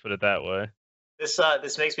to me. Let's put it that way.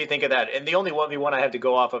 This makes me think of that. And the only 1v1 I have to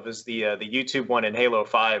go off of is the YouTube one in Halo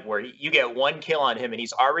 5, where you get one kill on him and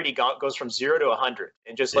he's already goes from 0 to 100,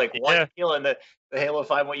 and just like one Yeah. kill in the Halo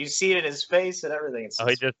 5 one, you see it in his face and everything. It's Oh,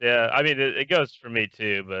 he just I mean, it goes for me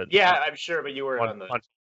too, but yeah, I'm sure, but you were on the punch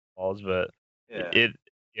balls, but yeah.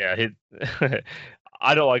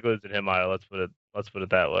 I don't like losing him either. Let's put it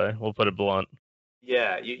that way. We'll put it blunt.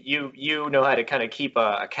 Yeah, you know how to kind of keep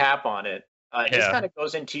a cap on it. This Yeah. kind of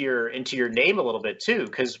goes into your name a little bit too,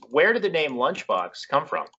 because where did the name Lunchbox come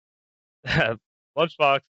from?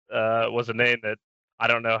 Lunchbox was a name that I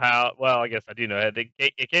don't know how. Well, I guess I do know it.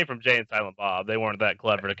 It came from Jay and Silent Bob. They weren't that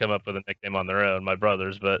clever to come up with a nickname on their own, my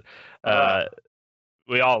brothers, but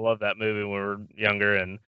we all loved that movie when we were younger,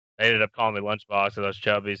 and they ended up calling me Lunchbox because I was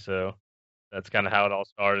chubby. So that's kind of how it all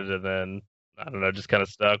started, and then I don't know, just kind of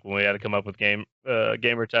stuck when we had to come up with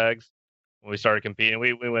gamer tags. When we started competing,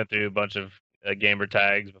 we went through a bunch of gamer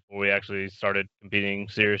tags before we actually started competing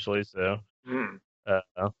seriously. So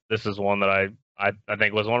this is one that I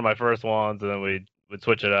think was one of my first ones, and then we would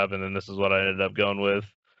switch it up, and then this is what I ended up going with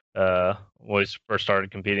when we first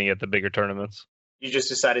started competing at the bigger tournaments. You just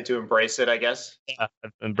decided to embrace it, I guess. Yeah,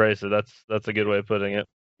 embrace it. That's a good way of putting it.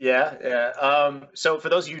 Yeah. So for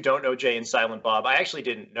those of you who don't know Jay and Silent Bob, I actually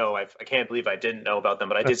didn't know. I can't believe I didn't know about them,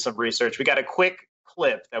 but I did some research. We got a quick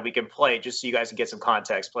clip that we can play just so you guys can get some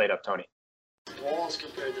context. Play it up, Tony. Balls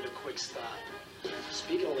compared to the quick stop.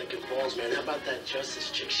 Speaking of licking balls, man, how about that Justice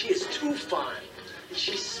chick? She is too fine. And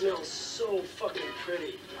she smells so fucking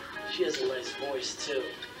pretty. She has a nice voice, too.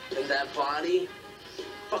 And that body,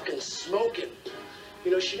 fucking smoking.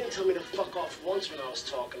 You know, she didn't tell me to fuck off once when I was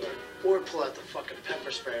talking to her, or pull out the fucking pepper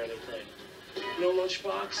spray or anything. You know,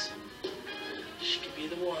 Lunchbox? She could be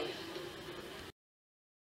the one.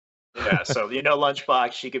 Yeah, so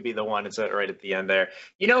Lunchbox, she could be the one. It's right at the end there.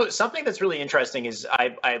 You know, something that's really interesting is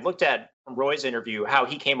I looked at from Roy's interview how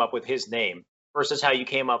he came up with his name versus how you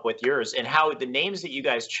came up with yours, and how the names that you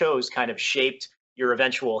guys chose kind of shaped your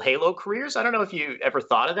eventual Halo careers. I don't know if you ever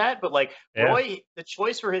thought of that, but like Yeah. Roy, the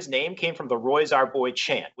choice for his name came from the Roy's Our Boy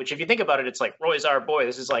chant, which if you think about it, it's like Roy's Our Boy.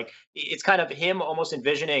 This is like, it's kind of him almost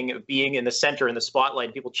envisioning being in the center, in the spotlight,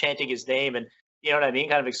 and people chanting his name, and you know what I mean,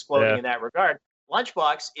 kind of exploding Yeah. in that regard.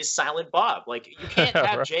 Lunchbox is Silent Bob. Like, you can't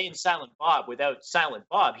have Right. Jay and Silent Bob without Silent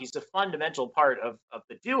Bob. He's a fundamental part of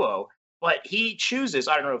the duo. But he chooses.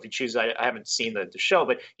 I don't know if he chooses. I haven't seen the show,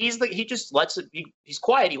 but he just lets it be. He's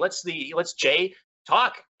quiet. He lets Jay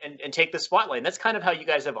talk and take the spotlight. And that's kind of how you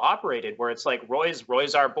guys have operated, where it's like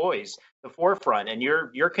Roy's Our Boys, the forefront, and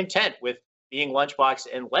you're content with being Lunchbox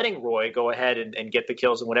and letting Roy go ahead and get the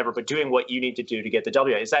kills and whatever, but doing what you need to do to get the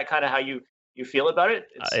W. Is that kind of how you feel about it?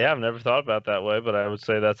 Yeah, I've never thought about it that way, but I would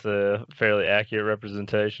say that's a fairly accurate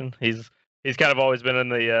representation. He's kind of always been in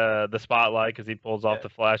the spotlight because he pulls off the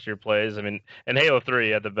flashier plays. I mean, in Halo 3,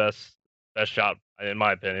 he had the best shot in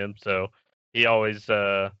my opinion. So he always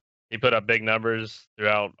he put up big numbers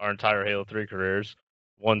throughout our entire Halo 3 careers,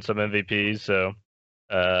 won some MVPs. So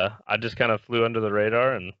I just kind of flew under the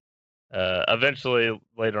radar, and eventually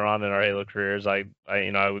later on in our Halo careers, I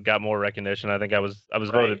got more recognition. I think I was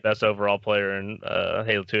voted best overall player in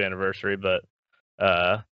Halo 2 Anniversary, but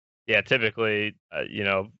yeah, typically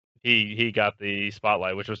he got the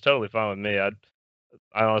spotlight, which was totally fine with me. I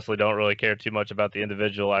honestly don't really care too much about the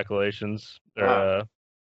individual accolades. Wow.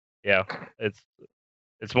 Yeah,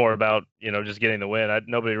 it's more about just getting the win.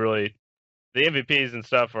 Nobody really, the MVPs and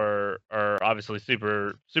stuff are obviously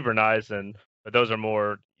super nice, but those are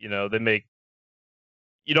more they make,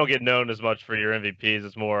 you don't get known as much for your MVPs.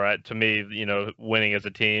 It's more to me winning as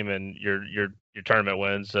a team and your tournament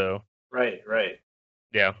wins. So Right.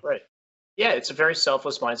 yeah. Right. Yeah, it's a very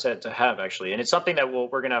selfless mindset to have, actually, and it's something that we're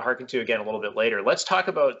going to harken to again a little bit later. Let's talk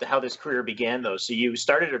about how this career began, though. So you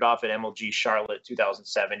started it off at MLG Charlotte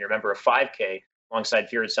 2007. You remember a 5K alongside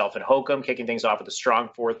Fear Itself and Hokum, kicking things off with a strong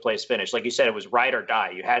fourth place finish. Like you said, it was ride or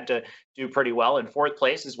die. You had to do pretty well, and fourth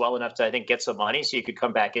place is well enough to, I think, get some money so you could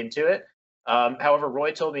come back into it. However,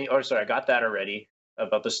 Roy told me, I got that already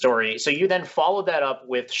about the story. So you then followed that up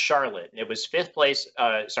with Charlotte. It was fifth place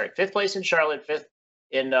in Charlotte,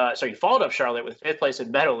 you followed up Charlotte with fifth place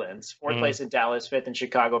in Meadowlands, fourth place in Dallas, fifth in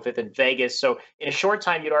Chicago, fifth in Vegas. So in a short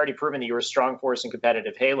time, you'd already proven that you were a strong force in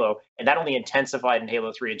competitive Halo, and that only intensified in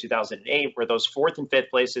Halo 3 in 2008, where those fourth and fifth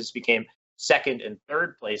places became second and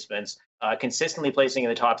third placements, consistently placing in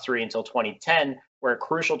the top three until 2010, where a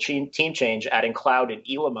crucial team change, adding Cloud and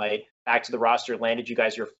Elamite back to the roster, landed you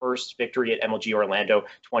guys your first victory at MLG Orlando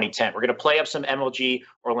 2010. We're going to play up some MLG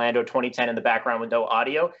Orlando 2010 in the background with no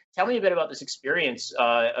audio. Tell me a bit about this experience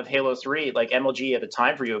of Halo 3, like MLG at the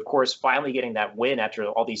time for you. Of course, finally getting that win after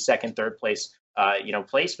all these second, third place,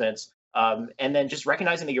 placements. And then just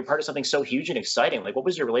recognizing that you're part of something so huge and exciting. Like, what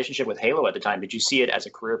was your relationship with Halo at the time? Did you see it as a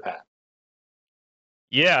career path?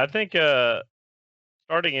 Yeah, I think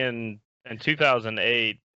starting in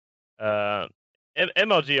 2008,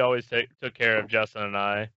 MLG always took care of Justin and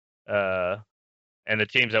I and the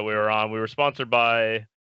teams that we were on. We were sponsored by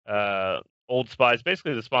Old Spice.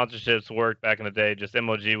 Basically, the sponsorships worked back in the day. Just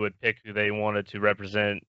MLG would pick who they wanted to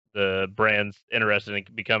represent the brands interested in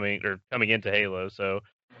becoming or coming into Halo. So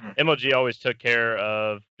MLG always took care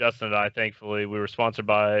of Justin and I. Thankfully, we were sponsored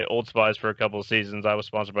by Old Spice for a couple of seasons. I was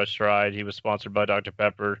sponsored by Stride. He was sponsored by Dr.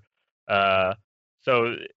 Pepper.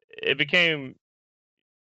 So it became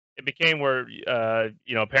where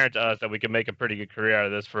apparent to us that we could make a pretty good career out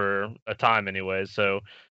of this for a time anyway. So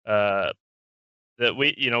that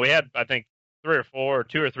we had, I think, 2 or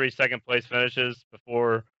 3 second place finishes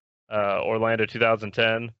before Orlando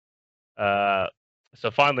 2010.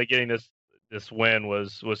 So finally getting this win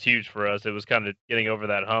was huge for us. It was kind of getting over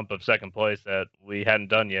that hump of second place that we hadn't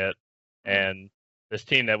done yet. And this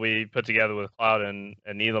team that we put together with Cloud and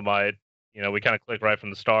Elamite, we kind of clicked right from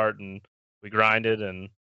the start, and we grinded, and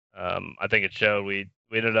I think it showed. We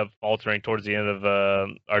ended up faltering towards the end of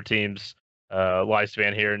our team's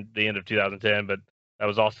lifespan here in the end of 2010, but that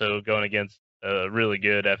was also going against a really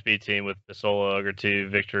good FB team with Pistola, Ogre 2,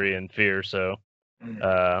 Victory, and Fear. So,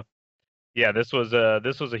 yeah, this was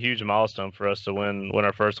a huge milestone for us to win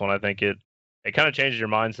our first one. I think it kind of changes your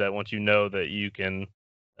mindset once you know that you can.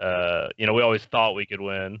 We always thought we could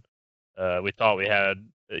win. We thought we had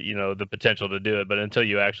the potential to do it, but until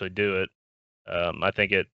you actually do it, I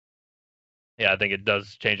think it yeah, I think it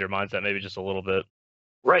does change your mindset maybe just a little bit.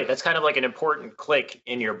 Right. That's kind of like an important click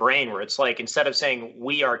in your brain where it's like instead of saying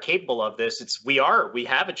we are capable of this, it's we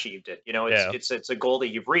have achieved it. You know, Yeah. it's a goal that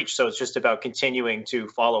you've reached. So it's just about continuing to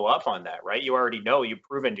follow up on that, right? You already know you've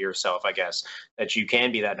proven to yourself, I guess, that you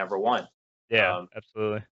can be that number one. Yeah,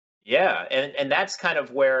 absolutely. Yeah, and that's kind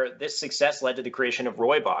of where this success led to the creation of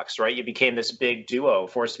Roybox, right? You became this big duo,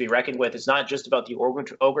 force to be reckoned with. It's not just about the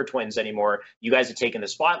Ogre twins anymore. You guys have taken the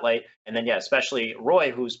spotlight, and then especially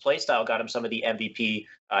Roy, whose playstyle got him some of the MVP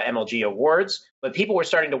MLG awards. But people were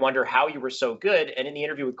starting to wonder how you were so good. And in the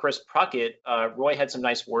interview with Chris Puckett, Roy had some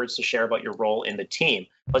nice words to share about your role in the team.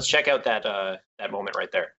 Let's check out that moment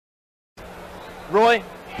right there. Roy,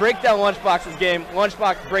 break down Lunchbox's game.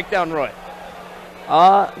 Lunchbox, break down Roy.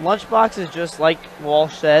 Lunchbox is just like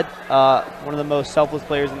Walsh said, one of the most selfless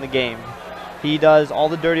players in the game. He does all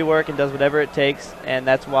the dirty work and does whatever it takes, and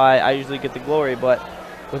that's why I usually get the glory. But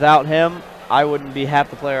without him, I wouldn't be half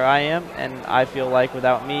the player I am, and I feel like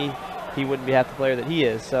without me, he wouldn't be half the player that he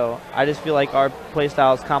is. So I just feel like our play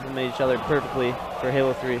styles complement each other perfectly for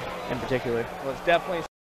Halo 3 in particular. Well, it's definitely.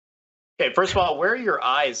 Okay, first of all, where are your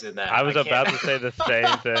eyes in that? I was about to say the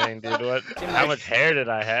same thing, dude. How much hair did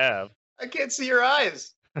I have? I can't see your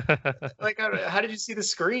eyes. Like, how did you see the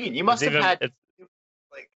screen? You must have had.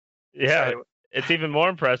 Like, yeah, sorry. It's even more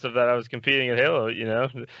impressive that I was competing in Halo,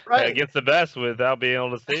 Right. against the best without being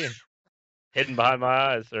able to see, hidden behind my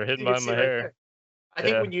eyes or hidden behind my hair. I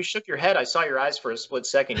think when you shook your head, I saw your eyes for a split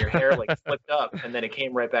second. Your hair like flipped up, and then it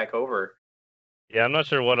came right back over. Yeah, I'm not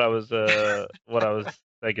sure what I was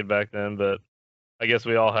thinking back then, but I guess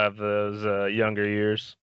we all have those younger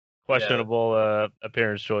years, questionable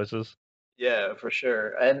appearance choices. Yeah, for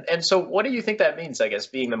sure. And so, what do you think that means? I guess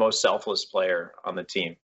being the most selfless player on the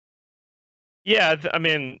team. Yeah, I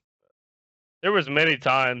mean, there was many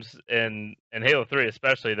times in Halo 3,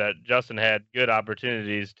 especially, that Justin had good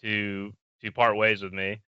opportunities to part ways with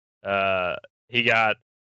me. He got,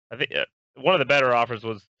 I think, one of the better offers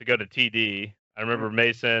was to go to TD. I remember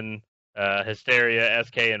Mason, Hysteria,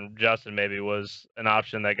 SK, and Justin maybe was an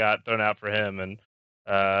option that got thrown out for him,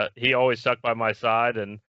 and he always stuck by my side.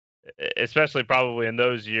 And especially probably in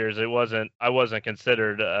those years, I wasn't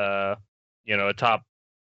considered a top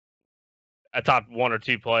one or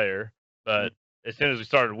two player, but as soon as we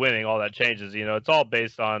started winning, all that changes. It's all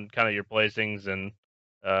based on kind of your placings, and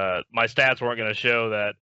my stats weren't going to show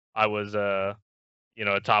that I was a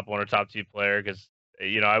top one or top two player, because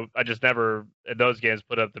I just never in those games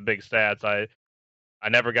put up the big stats. I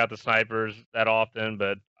never got the snipers that often,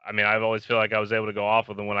 but I mean, I always feel like I was able to go off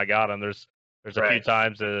with them when I got them. There's a few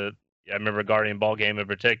times I remember Guardian Ball game in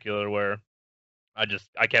particular where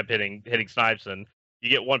I kept hitting snipes, and you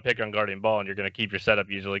get one pick on Guardian Ball and you're going to keep your setup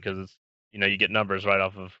usually because it's you get numbers right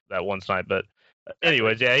off of that one snipe. But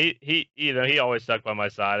anyways, yeah, he always stuck by my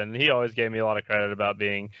side, and he always gave me a lot of credit about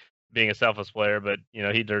being a selfless player. But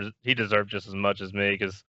he deserved just as much as me,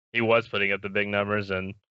 because he was putting up the big numbers,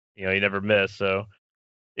 and he never missed. So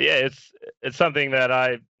yeah, it's something that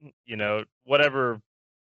I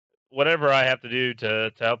whatever I have to do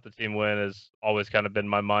to help the team win has always kind of been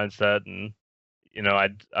my mindset. And I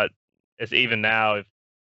it's even now,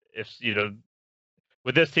 if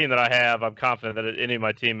with this team that I have, I'm confident that any of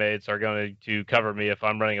my teammates are going to cover me if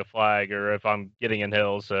I'm running a flag or if I'm getting in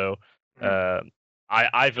hills. So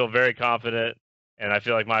I feel very confident, and I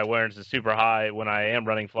feel like my awareness is super high when I am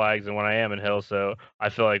running flags and when I am in hills. So I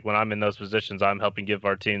feel like when I'm in those positions, I'm helping give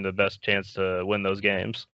our team the best chance to win those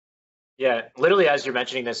games. Yeah, literally, as you're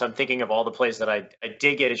mentioning this, I'm thinking of all the plays that I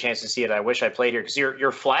did get a chance to see it. I wish I played here, because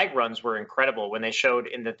your flag runs were incredible when they showed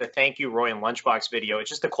in the thank you Roy and Lunchbox video.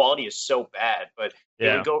 It's just the quality is so bad, but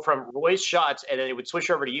it would go from Roy's shots and then it would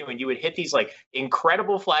switch over to you, and you would hit these like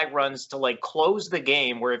incredible flag runs to like close the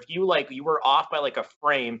game, where if you were off by like a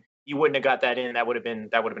frame, you wouldn't have got that in. That would have been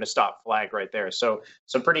a stop flag right there. So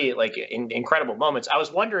some pretty like incredible moments. I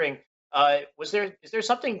was wondering, is there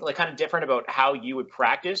something like kind of different about how you would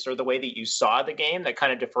practice or the way that you saw the game that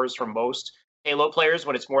kind of differs from most Halo players,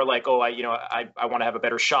 when it's more like, oh, I want to have a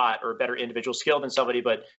better shot or a better individual skill than somebody,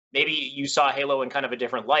 but maybe you saw Halo in kind of a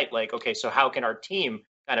different light, like, okay, so how can our team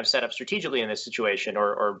kind of set up strategically in this situation,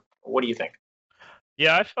 or what do you think?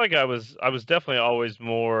 Yeah, I feel like I was definitely always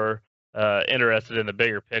more interested in the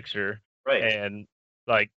bigger picture. Right. And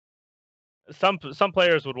like some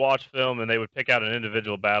players would watch film and they would pick out an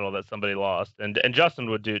individual battle that somebody lost, and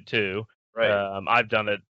Justin would do it too. Right. I've done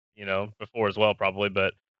it, before as well, probably,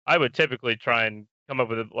 but I would typically try and come up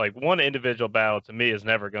with like one individual battle. To me, is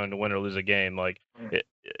never going to win or lose a game. Like,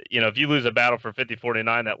 if you lose a battle for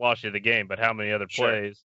 50-49, that lost you the game. But how many other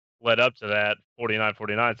plays led up to that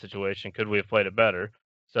 49-49 situation? Could we have played it better?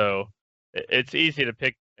 So it's easy to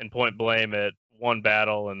pick and point blame at one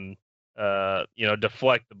battle and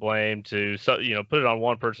deflect the blame to put it on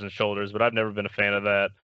one person's shoulders. But I've never been a fan of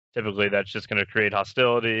that. Typically, that's just going to create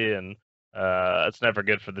hostility, and it's never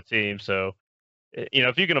good for the team. So,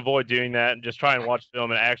 if you can avoid doing that and just try and watch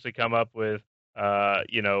film and actually come up with,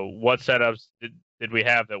 what setups did we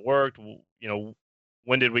have that worked?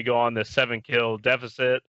 When did we go on this 7-kill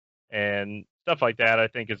deficit and stuff like that? I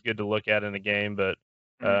think is good to look at in a game, but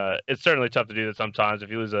it's certainly tough to do that sometimes. If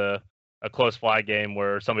you lose a close flag game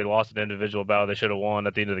where somebody lost an individual battle they should have won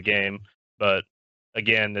at the end of the game, but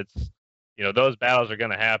again, it's those battles are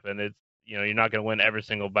going to happen. It's you're not going to win every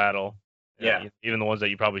single battle, even the ones that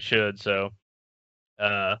you probably should. So,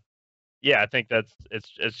 I think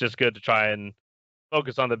it's just good to try and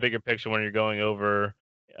focus on the bigger picture when you're going over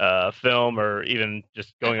film or even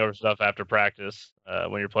just going over stuff after practice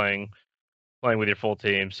when you're playing with your full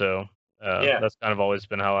team. So that's kind of always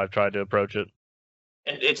been how I've tried to approach it.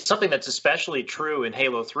 And it's something that's especially true in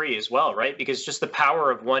Halo 3 as well, right? Because just the power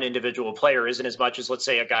of one individual player isn't as much as, let's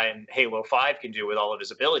say, a guy in Halo 5 can do with all of his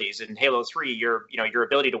abilities. In Halo 3, your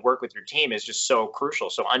ability to work with your team is just so crucial.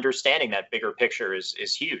 So understanding that bigger picture is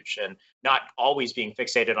huge, and not always being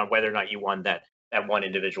fixated on whether or not you won that one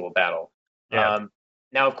individual battle. Yeah.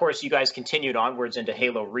 Now, of course, you guys continued onwards into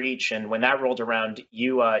Halo Reach, and when that rolled around,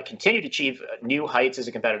 you continued to achieve new heights as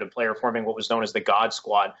a competitive player, forming what was known as the God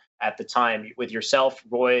Squad at the time, with yourself,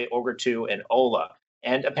 Roy, Ogre2, and Ola.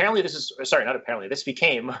 And apparently this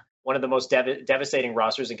became one of the most devastating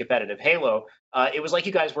rosters in competitive Halo. It was like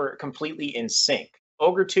you guys were completely in sync.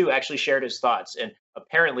 Ogre2 actually shared his thoughts, and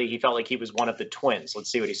apparently he felt like he was one of the twins.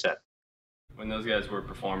 Let's see what he said. When those guys were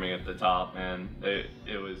performing at the top, man,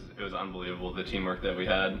 it was unbelievable, the teamwork that we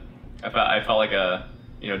had. I felt like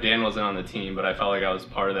Dan wasn't on the team, but I felt like I was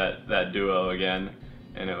part of that duo again,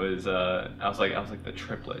 and it was I was like the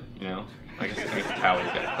triplet, I guess Cowie's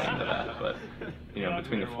got claim to that, but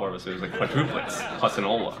between the four of us, it was like quadruplets plus an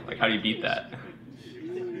Ola. Like, how do you beat that?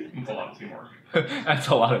 It's a lot of teamwork. That's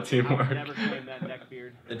a lot of teamwork.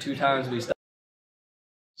 The 2 times we stopped.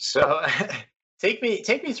 So. Take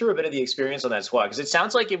me through a bit of the experience on that squad, because it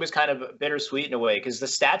sounds like it was kind of bittersweet in a way, because the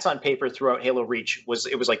stats on paper throughout Halo Reach was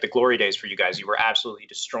like the glory days for you guys. You were absolutely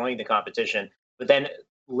destroying the competition. But then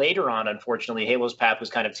later on, unfortunately, Halo's path was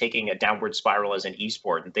kind of taking a downward spiral as an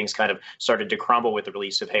esport, and things kind of started to crumble with the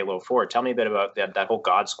release of Halo 4. Tell me a bit about that whole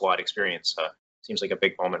God Squad experience. Seems like a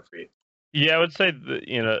big moment for you. Yeah, I would say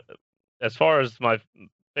that, as far as my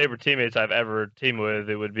favorite teammates I've ever teamed with,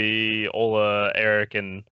 it would be Ola, Eric,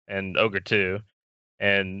 and Ogre2.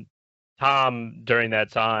 And Tom, during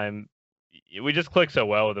that time, we just clicked so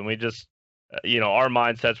well with him. We just, our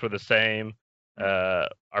mindsets were the same.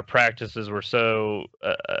 Our practices were so,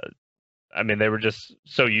 they were just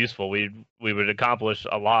so useful. We would accomplish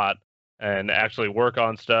a lot and actually work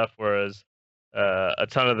on stuff, whereas a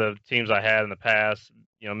ton of the teams I had in the past,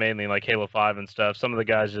 mainly like Halo 5 and stuff, some of the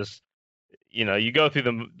guys just, you go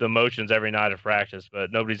through the motions every night of practice,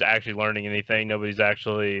 but nobody's actually learning anything. Nobody's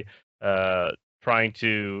actually trying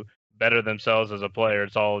to better themselves as a player.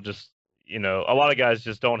 It's all just, a lot of guys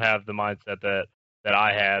just don't have the mindset that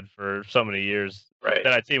I had for so many years, right,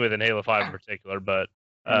 that I team with in Halo 5 in particular. But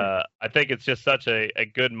I think it's just such a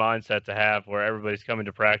good mindset to have, where everybody's coming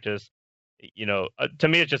to practice. To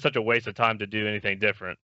me, it's just such a waste of time to do anything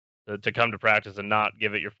different, to come to practice and not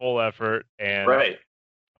give it your full effort and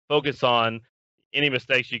focus on any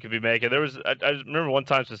mistakes you could be making. There was, I remember one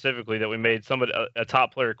time specifically that we made a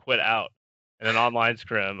top player quit out in an online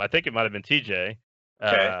scrim. I think it might have been TJ.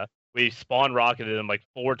 Okay. We spawn rocketed him like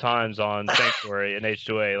 4 times on Sanctuary and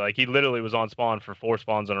H2A. Like, he literally was on spawn for 4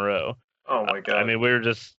 spawns in a row. Oh my god. We were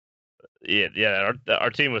just, our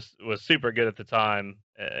team was super good at the time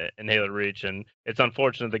in Halo Reach, and it's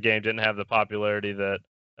unfortunate the game didn't have the popularity that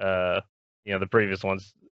the previous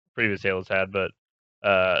Halos had. But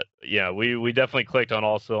we definitely clicked on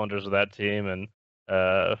all cylinders with that team, and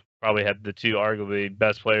probably had the 2 arguably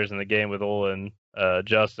best players in the game with Ola and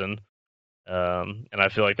Justin. And I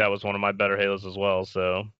feel like that was one of my better Halos as well.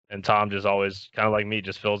 So, and Tom just always kind of like me,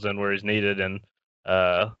 just fills in where he's needed. And,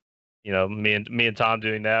 me and Tom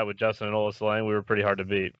doing that with Justin and Ola slaying, we were pretty hard to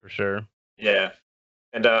beat for sure. Yeah.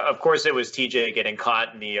 And of course, it was TJ getting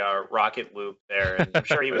caught in the rocket loop there. And I'm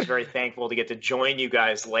sure he was very thankful to get to join you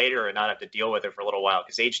guys later and not have to deal with it for a little while,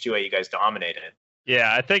 because H2A, you guys dominated.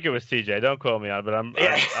 Yeah, I think it was TJ. Don't quote me on it, but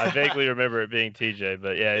I vaguely remember it being TJ.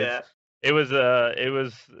 But it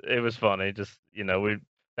was funny. Just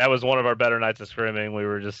that was one of our better nights of scrimming.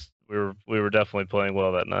 We were definitely playing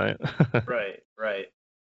well that night. Right.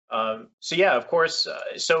 So yeah, of course.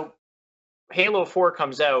 So Halo 4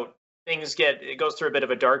 comes out. it goes through a bit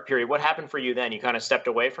of a dark period. What happened for you then? You kind of stepped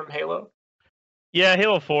away from Halo? Yeah,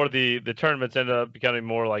 Halo 4, the tournaments ended up becoming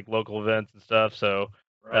more like local events and stuff. So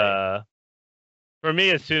for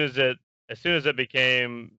me, as soon as it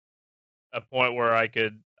became a point where I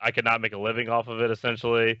could not make a living off of it,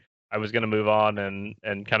 essentially, I was going to move on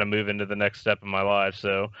and kind of move into the next step in my life.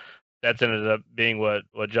 So that's ended up being what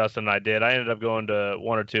Justin and I did. I ended up going to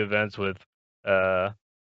 1 or 2 events with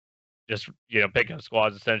just pickup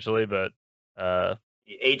squads essentially, but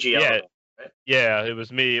AGL. Yeah, it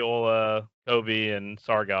was me, Ola, Kobe, and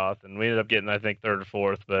Sargoth, and we ended up getting, I think, 3rd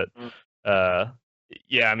or 4th. But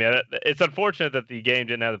yeah, I mean, it's unfortunate that the game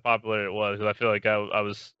didn't have the popularity it was, because I feel like I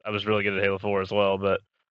was really good at Halo 4 as well. But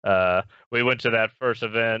we went to that first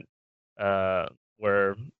event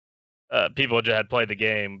where people just had played the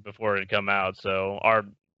game before it had come out, so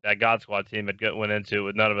that God Squad team went into it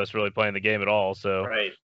with none of us really playing the game at all. So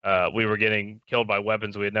we were getting killed by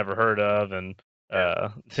weapons we had never heard of, and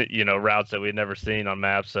routes that we had never seen on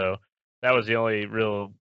maps. So that was the only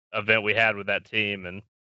real event we had with that team. And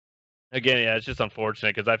again, yeah, it's just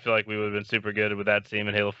unfortunate, because I feel like we would have been super good with that team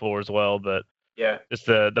in Halo 4 as well. But just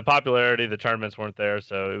the popularity, the tournaments weren't there,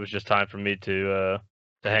 so it was just time for me to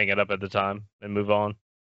hang it up at the time and move on.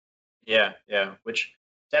 Yeah, which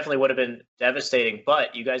definitely would have been devastating,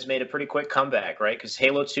 but you guys made a pretty quick comeback, right? Because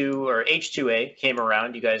Halo 2 or H2A came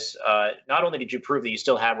around. You guys, not only did you prove that you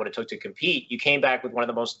still had what it took to compete, you came back with one of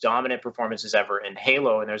the most dominant performances ever in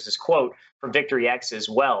Halo. And there's this quote from Victory X as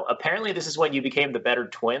well. Apparently, this is when you became the better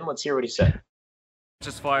twin. Let's hear what he said.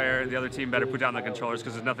 Just fire the other team better, put down the controllers,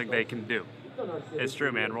 because there's nothing they can do. It's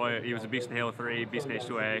true, man. Roy, he was a beast in Halo 3, beast in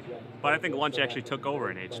H2A. But I think Lunch actually took over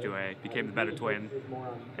in H2A, became the better twin.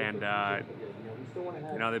 And,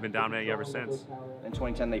 they've been dominating ever since. In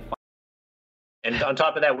 2010, they. And on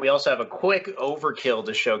top of that, we also have a quick overkill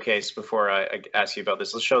to showcase before I ask you about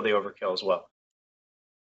this. Let's show the overkill as well.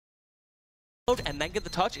 And then get the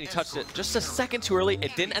touch, and he touched it just a second too early.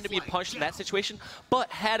 It didn't end up being punched in that situation, but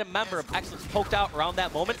had a member of Excellence poked out around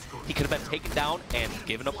that moment, he could have been taken down and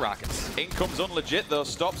given up rockets. In comes Unlegit, though,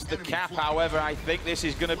 stops the cap. However, I think this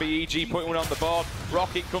is going to be EG putting one on the board.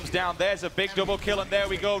 Rocket comes down. There's a big double kill, and there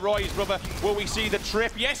we go. Roy's brother. Will we see the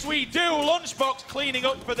trip? Yes, we do. Lunchbox cleaning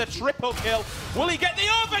up for the triple kill. Will he get the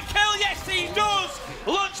overkill? Yes, he does.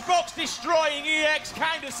 Lunchbox destroying EX,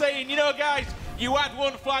 kind of saying, guys, you had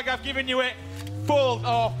one flag, I've given you it. 4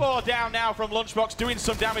 down now from Lunchbox, doing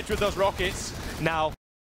some damage with those rockets. Now,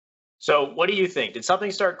 so what do you think? Did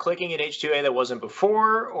something start clicking in H2A that wasn't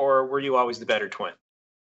before, or were you always the better twin?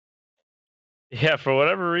 Yeah, for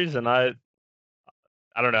whatever reason, I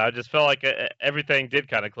don't know. I just felt like everything did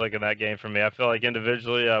kind of click in that game for me. I feel like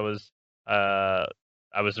individually I was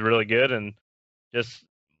really good, and just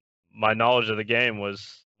my knowledge of the game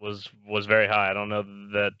was very high. I don't know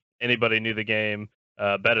that anybody knew the game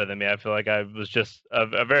better than me. I feel like I was just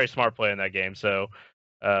a very smart player in that game. So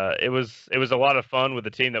it was a lot of fun with the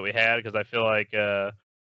team that we had, because I feel like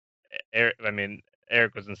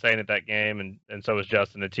Eric was insane at that game, and so was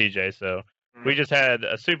Justin and TJ. So we just had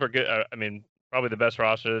a super good, probably the best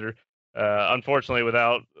roster. Unfortunately,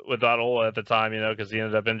 without Ola at the time, because he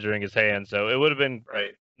ended up injuring his hand. So it would have been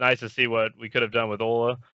nice to see what we could have done with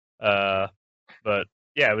Ola. But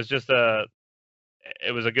yeah, it was just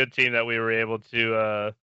it was a good team that we were able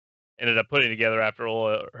to ended up putting together after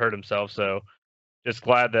Ola hurt himself. So just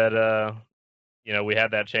glad that we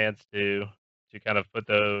had that chance to kind of put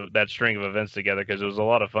that string of events together, because it was a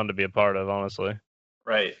lot of fun to be a part of, honestly.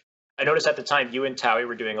 Right. I noticed at the time you and Towie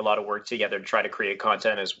were doing a lot of work together to try to create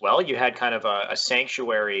content as well. You had kind of a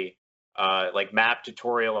Sanctuary map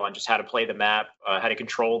tutorial on just how to play the map, how to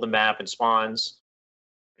control the map and spawns.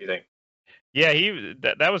 What do you think? Yeah,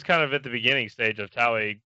 that was kind of at the beginning stage of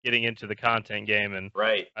Towie getting into the content game, and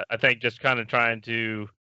I think just kind of trying to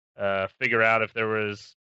figure out if there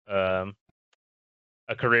was a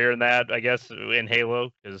career in that, I guess, in Halo,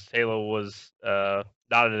 because Halo was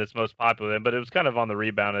not at its most popular, but it was kind of on the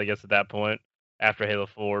rebound, I guess, at that point after Halo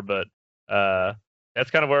 4. But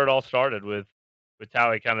that's kind of where it all started, with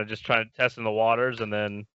Towie kind of just trying to test in the waters, and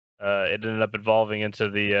then it ended up evolving into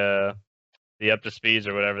the up to speeds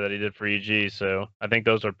or whatever that he did for EG. So I think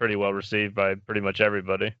those are pretty well received by pretty much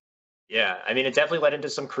everybody. Yeah, it definitely led into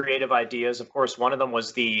some creative ideas. Of course, one of them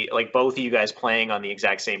was both of you guys playing on the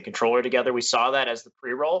exact same controller together. We saw that as the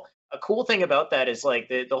pre-roll. A cool thing about that is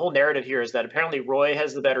the whole narrative here is that apparently Roy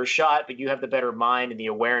has the better shot, but you have the better mind and the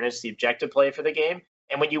awareness, the objective play for the game.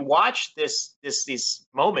 And when you watch these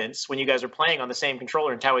moments when you guys are playing on the same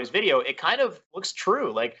controller in Towie's video, it kind of looks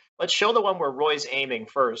true. Let's show the one where Roy's aiming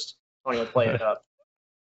first. I'm going to play it up.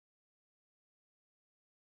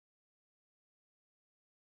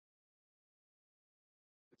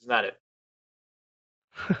 Isn't that it?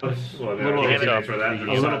 Well, Little- they're little- for that, a but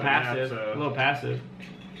it's little not passive. so- A little passive.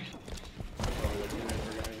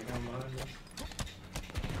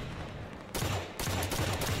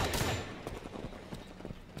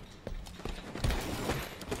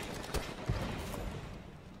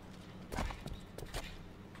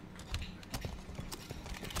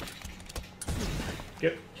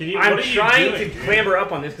 Can you, I'm what are you trying doing, to dude? clamber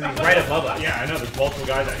up on this because he's right above us. Yeah, I know. There's multiple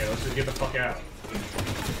guys out here. Let's just get the fuck out.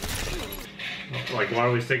 Like, why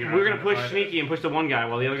are we sticking around? We were gonna push trying to find sneaky and push the one guy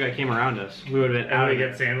while the other guy came around us. We would have been And out we of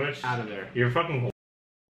get there. sandwiched? Out of there. You're fucking.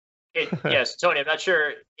 Yes, Tony, I'm not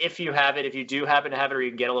sure if you have it, if you do happen to have it, or you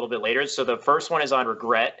can get it a little bit later. So the first one is on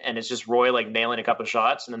Regret, and it's just Roy like nailing a couple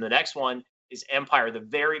shots. And then the next one is Empire, the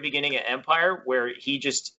very beginning of Empire, where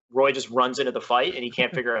Roy just runs into the fight and he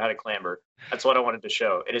can't figure out how to clamber. That's what I wanted to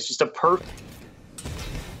show. And it's just a perfect.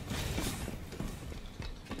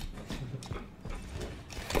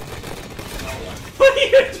 What are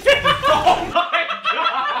you doing? Oh my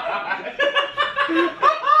god!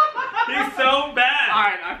 He's so bad.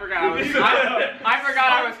 Alright, I forgot I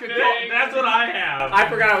was controlling. That's what I have. I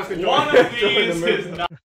forgot I was controlling. One of these is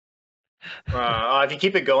not. If you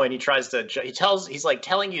keep it going, he tries to. He's like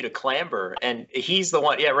telling you to clamber, and he's the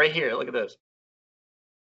one. Yeah, right here. Look at this.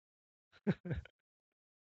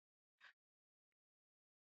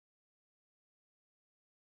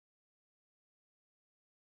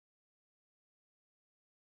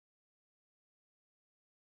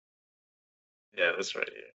 Yeah, that's right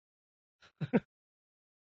here.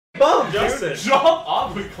 Bump, Justin. Jump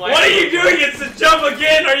off with clamber. What are you doing? It's a jump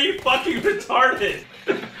again. Are you fucking retarded?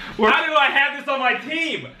 How do I have this on my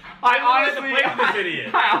team? I have to play with this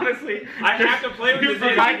idiot. I have to play with this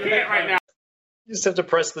idiot. I can't right now. You just have to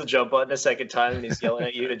press the jump button a second time, and he's yelling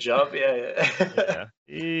at you to jump. Yeah.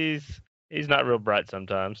 Yeah, he's not real bright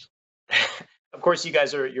sometimes. Of course,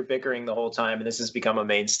 you're bickering the whole time, and this has become a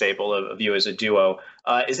main staple of you as a duo.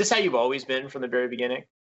 Is this how you've always been from the very beginning?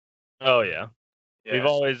 Oh yeah. Yeah. We've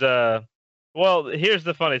always well, here's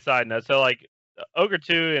the funny side note. So like Ogre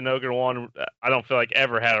 2 and Ogre 1, I don't feel like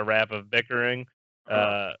ever had a rap of bickering.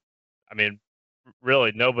 I mean,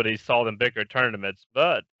 really nobody saw them bicker at tournaments,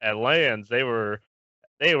 but at LANs they were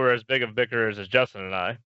as big of bickerers as Justin and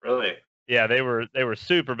I. Really? Yeah, they were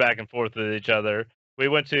super back and forth with each other. We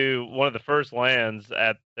went to one of the first LANs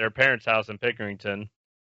at their parents' house in Pickerington,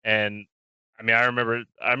 and I mean, I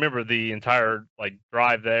remember the entire like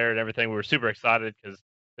drive there and everything. We were super excited because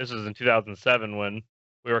this was in 2007 when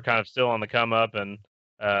we were kind of still on the come up and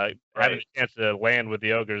having a chance to land with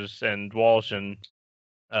the Ogres and Walsh and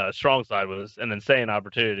Strong Side was an insane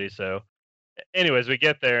opportunity. So, anyways, we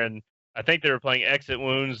get there and I think they were playing Exit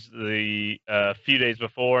Wounds the few days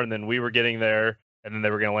before, and then we were getting there, and then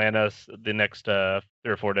they were going to land us the next 3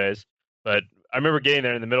 or 4 days. But I remember getting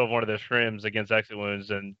there in the middle of one of their scrims against Exit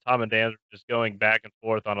Wounds, and Tom and Dan were just going back and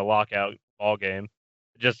forth on a lockout ball game,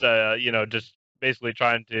 just just basically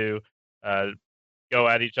trying to go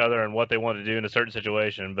at each other and what they want to do in a certain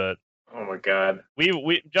situation. But oh my god,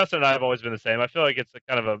 we Justin and I have always been the same. I feel like it's a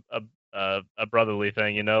kind of a brotherly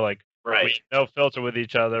thing, like right. We no filter with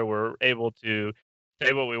each other. We're able to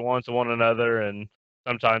say what we want to one another, and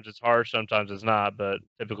sometimes it's harsh, sometimes it's not, but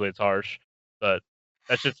typically it's harsh. But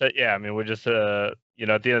that's just it. Yeah, I mean, we're just at the end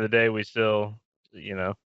of the day, we still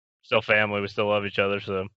still family. We still love each other,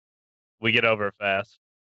 so we get over it fast.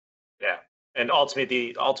 Yeah, and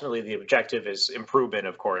ultimately the objective is improvement,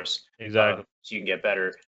 of course. Exactly. So you can get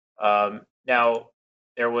better. Now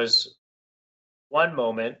there was one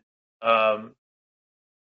moment.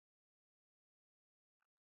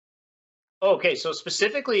 Okay, so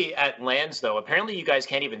specifically at LANs, though, apparently you guys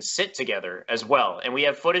can't even sit together as well. And we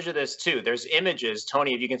have footage of this, too. There's images.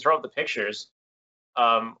 Tony, if you can throw up the pictures.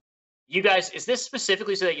 You guys, is this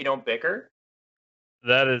specifically so that you don't bicker?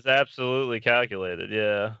 That is absolutely calculated,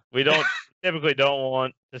 yeah. We don't typically don't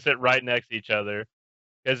want to sit right next to each other.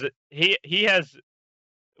 Because he has,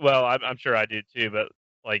 well, I'm sure I do, too, but,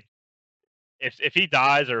 like, if he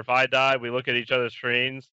dies or if I die, we look at each other's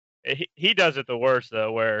screens. He does it the worst,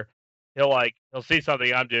 though, where he'll see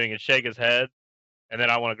something I'm doing and shake his head, and then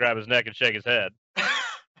I want to grab his neck and shake his head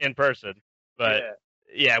in person. But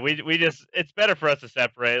yeah, we just, it's better for us to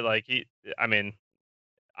separate. Like I don't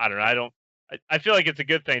know. I feel like it's a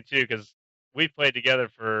good thing too, because we've played together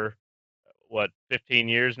for what 15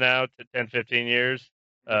 years now, 10, 15 years.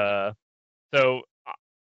 So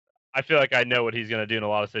I feel like I know what he's going to do in a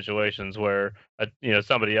lot of situations where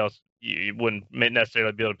somebody else you wouldn't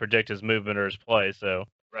necessarily be able to predict his movement or his play. So.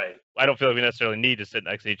 Right. I don't feel like we necessarily need to sit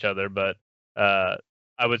next to each other, but I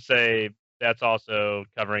would say that's also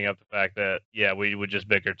covering up the fact that we would just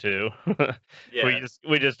bicker too. Yeah.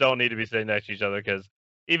 We just don't need to be sitting next to each other because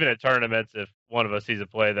even at tournaments, if one of us sees a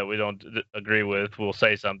play that we don't agree with, we'll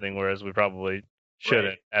say something, whereas we probably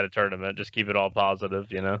shouldn't at a tournament. Just keep it all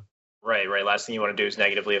positive, you know. Right. Last thing you want to do is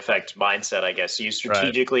negatively affect mindset, I guess. So you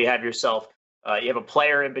strategically have yourself. You have a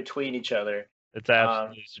player in between each other. It's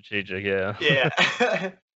absolutely strategic, yeah.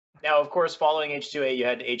 Yeah. Now, of course, following H2A, you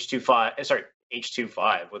had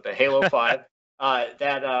H25 with the Halo 5.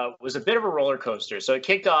 That was a bit of a roller coaster. So it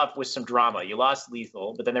kicked off with some drama. You lost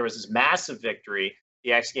Lethal, but then there was this massive victory,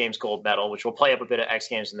 the X Games gold medal, which we'll play up a bit of X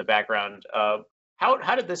Games in the background.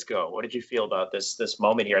 How did this go? What did you feel about this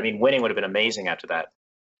moment here? I mean, winning would have been amazing after that.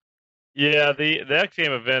 Yeah, the X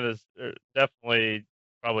Game event is definitely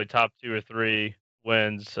probably top 2 or 3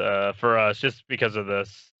 wins for us, just because of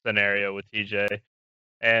this scenario with TJ,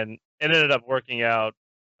 and it ended up working out.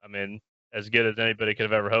 I mean, as good as anybody could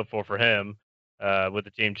have ever hoped for him with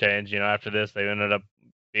the team change. You know, after this, they ended up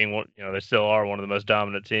being one. You know, they still are one of the most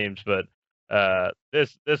dominant teams, but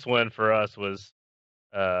this win for us was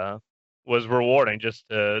rewarding, just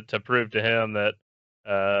to prove to him that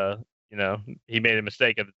you know, he made a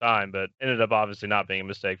mistake at the time, but ended up obviously not being a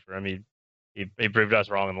mistake for him. He proved us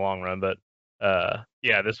wrong in the long run, but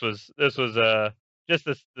this was just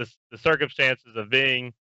the circumstances of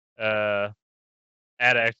being at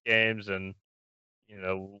X Games, and you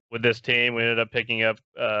know, with this team, we ended up picking up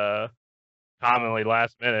commonly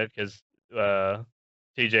last minute because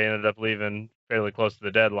TJ ended up leaving fairly close to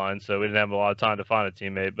the deadline, so we didn't have a lot of time to find a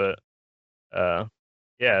teammate. But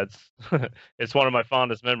it's it's one of my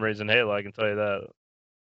fondest memories in Halo, I can tell you that.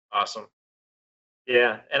 Awesome.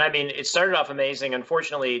 Yeah, and I mean, it started off amazing.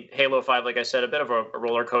 Unfortunately, Halo 5, like I said, a bit of a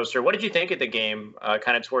roller coaster. What did you think of the game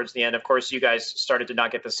kind of towards the end? Of course, you guys started to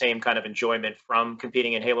not get the same kind of enjoyment from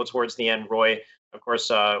competing in Halo towards the end. Roy, of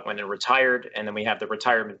course, went and retired, and then we have the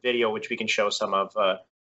retirement video, which we can show some of.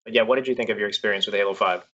 But yeah, what did you think of your experience with Halo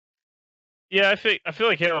 5? Yeah, I feel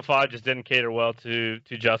like Halo 5 just didn't cater well to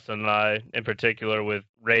Justin and I, in particular, with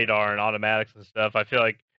radar and automatics and stuff. I feel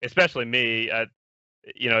like, especially me,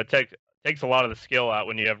 it takes a lot of the skill out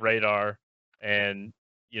when you have radar, and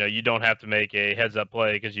you know, you don't have to make a heads up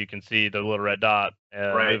play because you can see the little red dot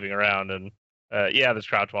moving around, and there's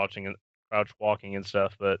crouch walking and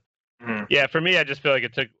stuff. But yeah, for me, I just feel like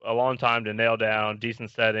it took a long time to nail down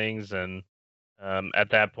decent settings, and at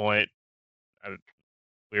that point,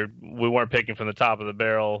 we weren't picking from the top of the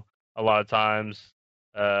barrel a lot of times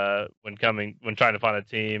when trying to find a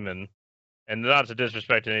team, and not to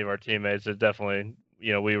disrespect any of our teammates, it definitely,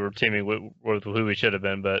 you know, we were teaming with who we should have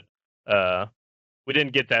been, but we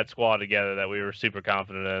didn't get that squad together that we were super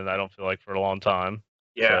confident in. I don't feel like for a long time.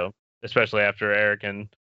 Yeah. So, especially after Eric and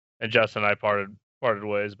Justin and I parted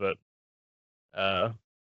ways, but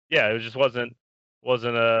it just wasn't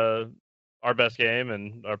our best game,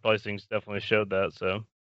 and our placings definitely showed that. So.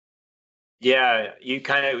 Yeah, you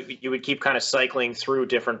would keep kind of cycling through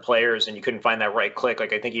different players, and you couldn't find that right click.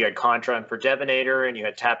 Like I think you had Contra for Devonator, and you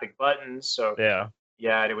had tapping buttons. So yeah,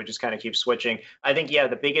 it would just kind of keep switching. I think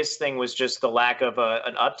the biggest thing was just the lack of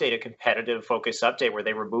an update, a competitive focus update, where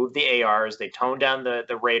they removed the ARs, they toned down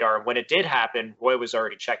the radar. And when it did happen, Roy was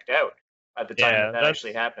already checked out at the time that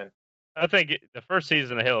actually happened. I think the first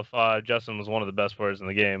season of Halo 5, Justin was one of the best players in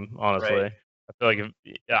the game. Honestly, right. I feel like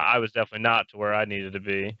I was definitely not to where I needed to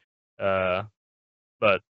be. But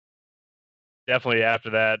definitely after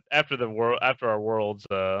that, after our Worlds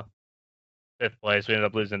 5th place, we ended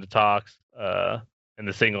up losing to Tox in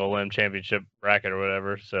the single elim championship bracket or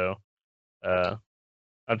whatever. So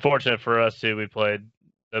unfortunate for us too. We played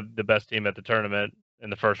the best team at the tournament in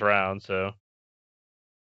the first round. So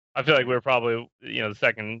I feel like we were probably, you know, the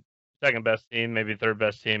second best team, maybe third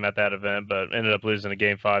best team at that event, but ended up losing a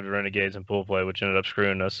game 5 to Renegades in pool play, which ended up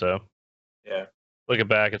screwing us. So yeah. Looking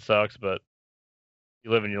back, it sucks, but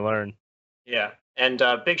you live and you learn. Yeah, and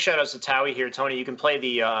big shout outs to Towie here. Tony, you can play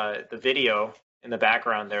the video in the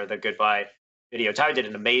background there, the goodbye video. Towie did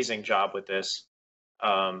an amazing job with this,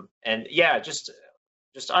 and yeah, just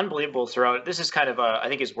unbelievable throughout. This is kind of I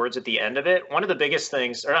think his words at the end of it. One of the biggest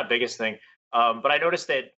things, or not biggest thing, but I noticed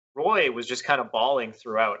that Roy was just kind of bawling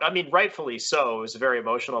throughout. I mean, rightfully so. It was a very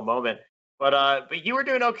emotional moment, but you were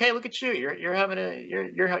doing okay. Look at you.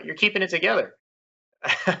 You're keeping it together.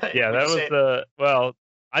 Yeah, that was well,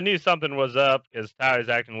 I knew something was up because Tyler's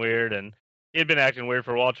acting weird, and he'd been acting weird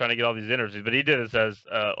for a while trying to get all these interviews, but he did this as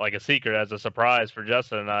like a secret, as a surprise for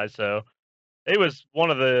Justin and I. So it was one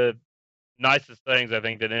of the nicest things I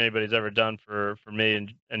think that anybody's ever done for me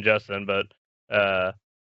and Justin. But for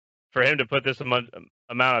him to put this amount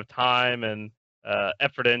of time and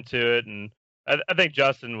effort into it, and I think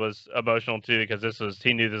Justin was emotional too because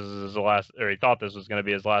he knew this was his last, or he thought this was going to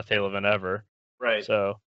be his last Halo event ever. Right.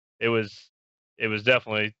 So it was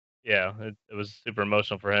definitely, yeah, it was super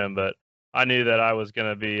emotional for him. But I knew that I was going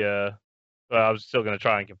to be, well, I was still going to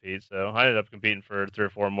try and compete. So I ended up competing for 3 or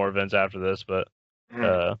 4 more events after this, but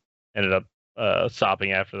ended up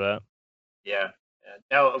stopping after that. Yeah.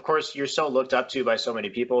 Now, of course, you're so looked up to by so many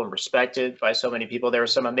people and respected by so many people. There were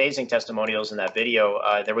some amazing testimonials in that video.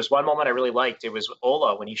 There was one moment I really liked. It was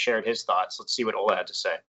Ola when he shared his thoughts. Let's see what Ola had to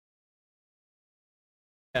say.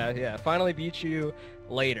 Yeah. Finally beat you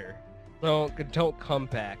later. Don't come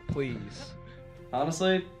back, please.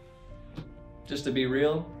 Honestly, just to be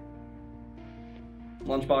real,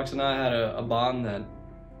 Lunchbox and I had a bond that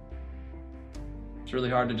it's really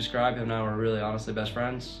hard to describe. Him and I were really honestly best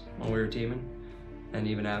friends when we were teaming. And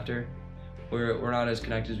even after, we're not as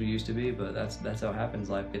connected as we used to be, but that's how it happens.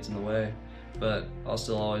 Life gets in the way, but I'll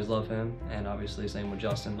still always love him, and obviously same with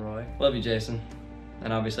Justin, Roy. Love you, Jason,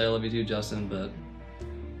 and obviously I love you too, Justin, but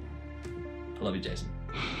I love you, Jason.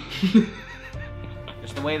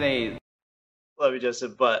 Just the way they love you,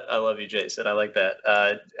 Justin, but I love you, Jason. I like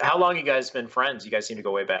that. How long you guys been friends? You guys seem to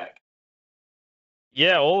go way back.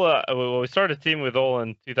 Yeah, Ola. Well, we started a team with Ola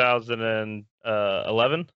in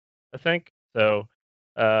 2011, I think. So.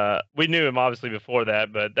 We knew him obviously before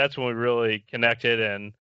that, but that's when we really connected,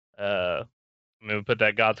 and we put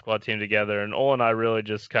that God Squad team together, and Ola and I really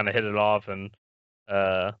just kind of hit it off, and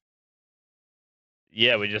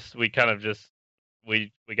yeah, we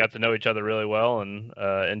got to know each other really well and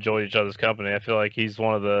enjoyed each other's company. I feel like he's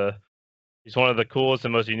one of the coolest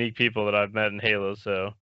and most unique people that I've met in Halo,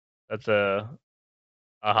 so that's a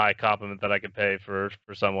high compliment that I could pay for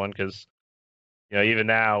someone, because even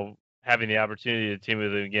now, having the opportunity to team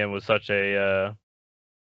with him again was such a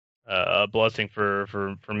blessing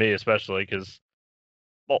for me, especially because,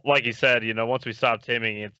 like you said, once we stopped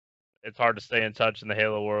teaming, it's hard to stay in touch in the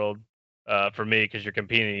Halo world for me, because you're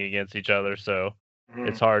competing against each other. So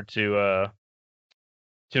it's hard to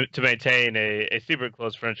maintain a super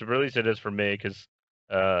close friendship. Or at least it is for me, because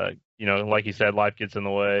like you said, life gets in the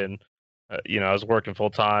way, and I was working full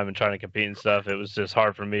time and trying to compete and stuff. It was just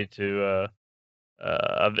hard for me to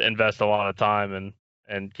invest a lot of time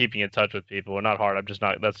and keeping in touch with people. Well, not hard.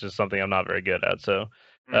 That's just something I'm not very good at. So,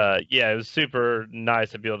 yeah, it was super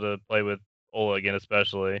nice to be able to play with Ola again,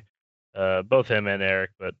 especially both him and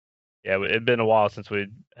Eric. But yeah, it'd been a while since we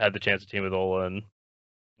had the chance to team with Ola, and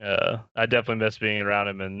I definitely miss being around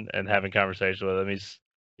him and having conversation with him. He's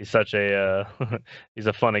such a he's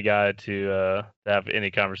a funny guy to have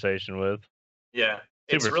any conversation with. Yeah.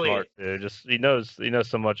 Super it's really smart too. Just he knows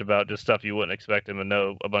so much about just stuff you wouldn't expect him to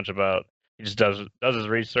know a bunch about. He just does his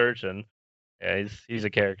research, and yeah, he's a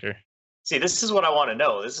character. See, this is what I want to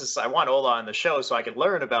know. I want Ola on the show so I can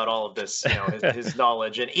learn about all of this, his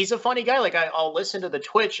knowledge. And he's a funny guy. Like I'll listen to the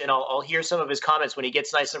Twitch and I'll hear some of his comments when he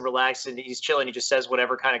gets nice and relaxed and he's chilling. He just says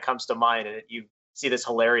whatever kind of comes to mind, and you see this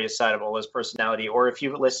hilarious side of Ola's personality. Or if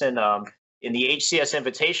you listen in the HCS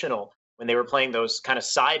Invitational, when they were playing those kind of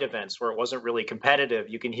side events where it wasn't really competitive,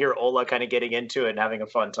 you can hear Ola kind of getting into it and having a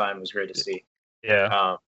fun time. It was great to see.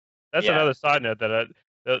 Yeah. That's yeah. another side note that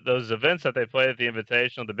those events that they played at the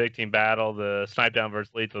Invitational, the Big Team Battle, the Snipe Down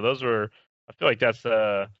versus Lethal, I feel like that's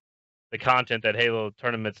the content that Halo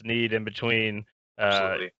tournaments need in between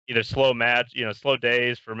either slow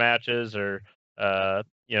days for matches, or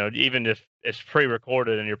even if it's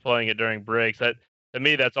pre-recorded and you're playing it during breaks. That, to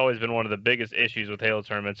me, that's always been one of the biggest issues with Halo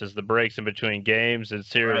tournaments, is the breaks in between games. It's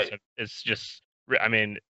serious. Right. It's just,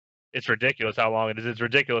 it's ridiculous how long it is. It's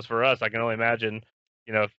ridiculous for us. I can only imagine,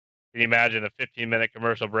 can you imagine a 15-minute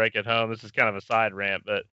commercial break at home? This is kind of a side rant,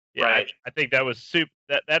 but yeah, right. I think that was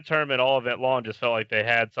that tournament all event long just felt like they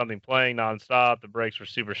had something playing nonstop. The breaks were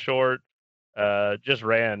super short. Just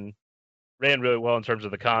ran really well in terms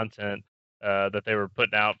of the content that they were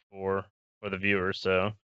putting out for the viewers.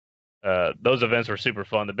 So those events were super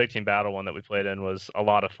fun. The Big Team Battle one that we played in was a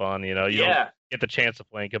lot of fun. You don't get the chance to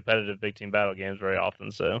play in competitive Big Team Battle games very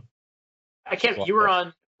often. So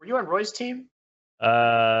were you on Roy's team?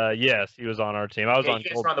 Yes, he was on our team. I was on you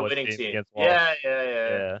guys were on the winning team. Against Walsh.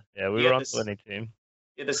 Yeah. We were on the winning team.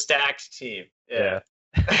 The stacked team. Yeah.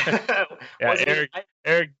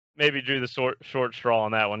 Eric maybe drew the short straw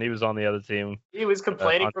on that one. He was on the other team. He was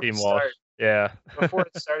complaining on from Team the Walsh. start. Yeah. Before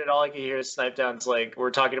it started, all I could hear is Snipe Down's like,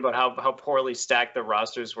 we're talking about how poorly stacked the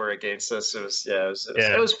rosters were against us.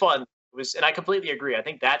 It was fun. And I completely agree. I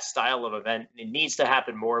think that style of event, it needs to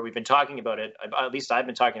happen more. We've been talking about it. At least I've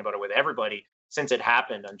been talking about it with everybody since it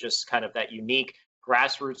happened, on just kind of that unique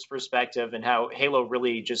grassroots perspective and how Halo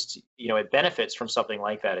really just, it benefits from something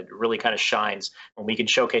like that. It really kind of shines when we can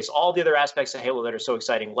showcase all the other aspects of Halo that are so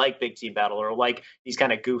exciting, like Big Team Battle or like these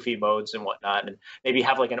kind of goofy modes and whatnot, and maybe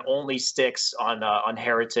have like an only sticks on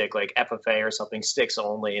Heretic, like FFA or something, sticks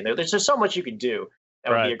only. And there's just so much you can do.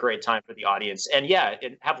 That would be a great time for the audience. And yeah,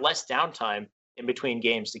 and have less downtime in between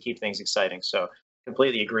games to keep things exciting. So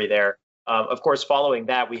completely agree there. Of course, following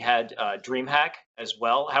that, we had DreamHack as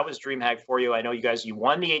well. How was DreamHack for you? I know you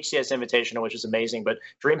won the HCS Invitational, which is amazing, but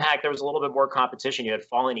DreamHack, there was a little bit more competition. You had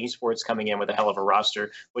Fallen Esports coming in with a hell of a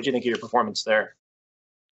roster. What do you think of your performance there?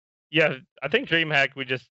 Yeah, I think DreamHack,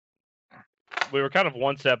 we were kind of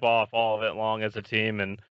one step off all of it long as a team,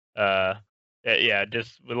 and we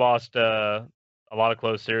lost a lot of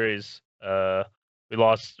close series. We were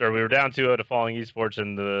down 2-0 to Falling Esports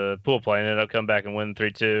in the pool play, and ended up coming back and winning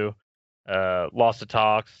 3-2. Lost to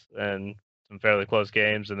Tox and some fairly close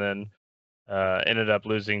games, and then ended up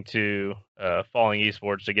losing to Falling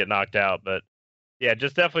Esports to get knocked out. But yeah,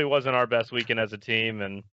 just definitely wasn't our best weekend as a team,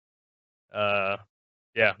 and not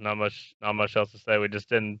much else to say. We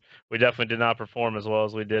definitely did not perform as well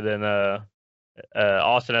as we did in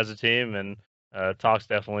Austin as a team, and Tox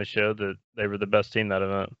definitely showed that they were the best team that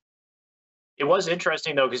event. It was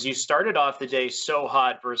interesting though, because you started off the day so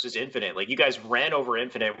hot versus Infinite. Like, you guys ran over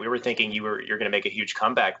Infinite. We were thinking you're going to make a huge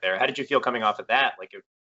comeback there. How did you feel coming off of that? Like, it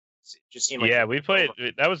just seemed like we played.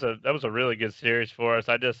 That was a really good series for us.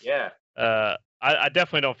 I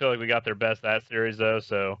definitely don't feel like we got their best that series though.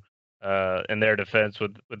 So in their defense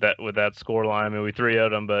with that score line, I mean, we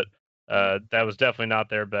 3-0'd them, but that was definitely not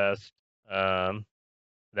their best that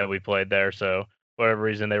we played there. So for whatever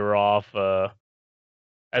reason, they were off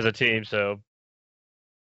as a team. So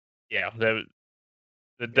yeah,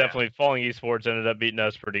 definitely Falling Esports ended up beating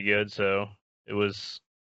us pretty good. So it was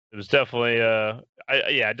definitely I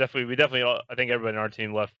think everybody in our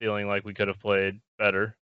team left feeling like we could have played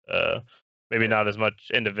better. Maybe not as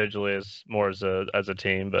much individually as more as a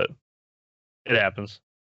team, but it happens.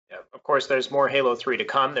 Yeah, of course, there's more Halo 3 to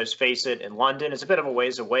come. There's Face It in London. It's a bit of a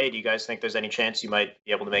ways away. Do you guys think there's any chance you might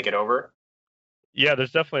be able to make it over? Yeah,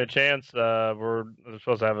 there's definitely a chance. We're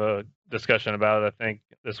supposed to have a discussion about it, I think,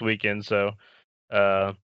 this weekend. So,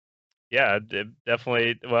 definitely.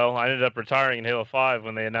 Well, I ended up retiring in Halo 5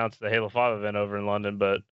 when they announced the Halo 5 event over in London,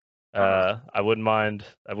 but I wouldn't mind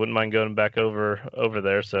going back over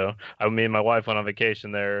there. So, me and my wife went on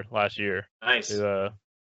vacation there last year. Nice. To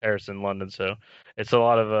Harrison, London. So, it's a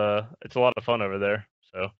lot of fun over there.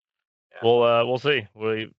 So, we'll see.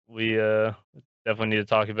 We definitely need to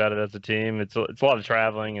talk about it as a team. It's a lot of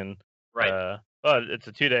traveling, and but it's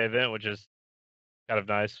a 2-day event, which is kind of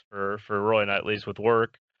nice for Roy and I, at least with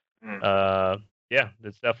work.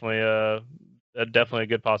 It's definitely a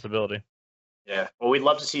good possibility. Yeah, well, we'd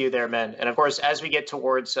love to see you there, man. And of course, as we get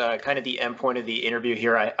towards kind of the end point of the interview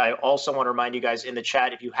here, I also want to remind you guys in the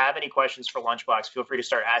chat, if you have any questions for Lunchbox, feel free to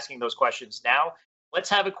start asking those questions now. Let's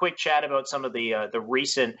have a quick chat about some of the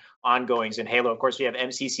recent ongoings in Halo. Of course, we have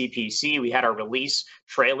MCC PC. We had our release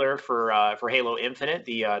trailer for Halo Infinite,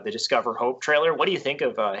 the Discover Hope trailer. What do you think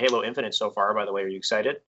of Halo Infinite so far, by the way? Are you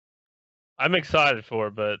excited? I'm excited for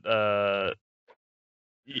it, but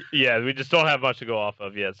we just don't have much to go off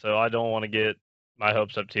of yet, so I don't want to get my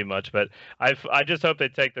hopes up too much. But I just hope they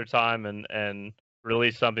take their time and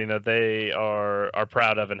release something that they are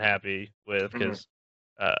proud of and happy with, because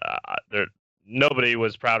nobody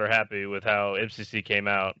was proud or happy with how MCC came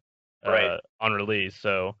out on release.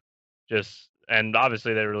 So and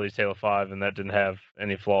obviously they released Halo 5 and that didn't have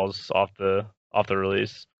any flaws off the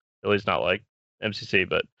release, at least not like MCC.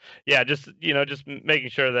 But yeah, just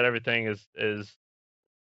making sure that everything is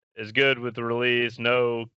good with the release,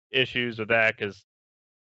 no issues with that, because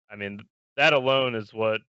I mean that alone is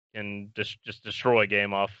what can just destroy a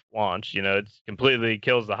game off launch. It completely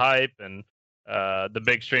kills the hype, and the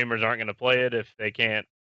big streamers aren't going to play it if they can't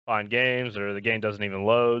find games or the game doesn't even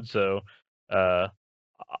load. So, I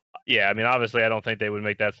mean, obviously, I don't think they would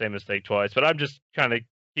make that same mistake twice. But I'm just trying to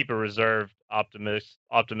keep a reserved,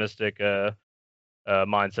 optimistic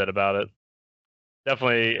mindset about it.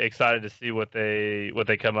 Definitely excited to see what they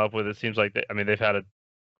come up with. It seems like they've had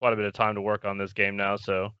quite a bit of time to work on this game now.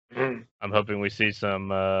 So I'm hoping we see some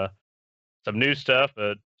new stuff,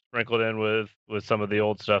 but sprinkled in with some of the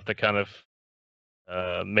old stuff that kind of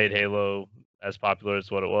made Halo as popular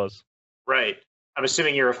as what it was. Right. I'm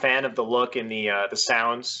assuming you're a fan of the look and the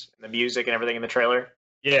sounds and the music and everything in the trailer.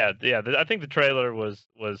 Yeah. I think the trailer was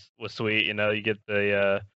sweet. You get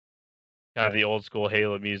the kind of the old school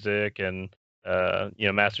Halo music and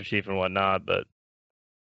Master Chief and whatnot. But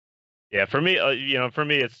Yeah, for me, for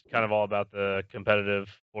me, it's kind of all about the competitive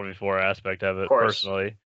 4v4 aspect of it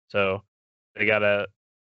personally. So they gotta,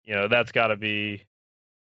 that's gotta be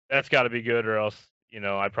good, or else,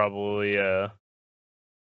 I probably,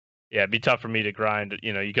 it'd be tough for me to grind.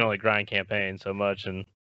 You can only grind campaigns so much, and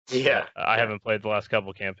I haven't played the last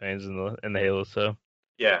couple campaigns in the Halo, so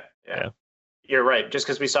yeah. You're right. Just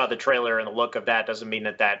because we saw the trailer and the look of that doesn't mean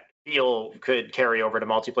that feel could carry over to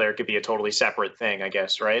multiplayer. It could be a totally separate thing, I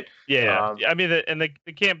guess, right? Yeah. I mean, the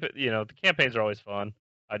campaigns are always fun.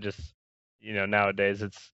 I just, nowadays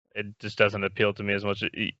it just doesn't appeal to me as much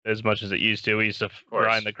as it used to. We used to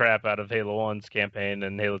grind the crap out of Halo 1's campaign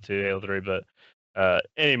and Halo 2, Halo 3, but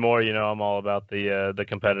anymore, I'm all about the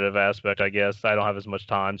competitive aspect, I guess. I don't have as much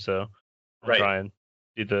time, so I try and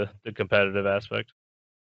do the competitive aspect.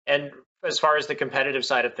 And as far as the competitive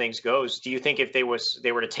side of things goes, do you think if they were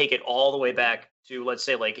to take it all the way back to, let's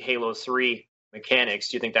say, like Halo 3 mechanics,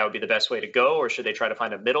 do you think that would be the best way to go, or should they try to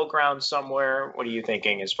find a middle ground somewhere? What are you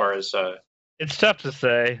thinking as far as It's tough to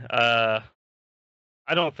say. I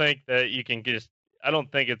don't think that you can I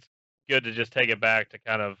don't think it's good to just take it back to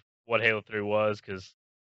kind of what Halo 3 was, because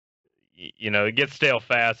it gets stale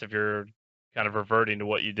fast if you're kind of reverting to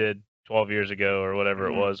what you did 12 years ago or whatever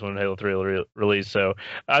it was when Halo 3 released. So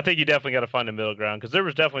I think you definitely got to find a middle ground, because there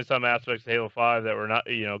was definitely some aspects of Halo 5 that were not,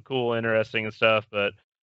 cool, interesting and stuff. But,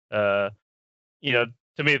 to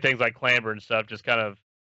me, things like Clamber and stuff just kind of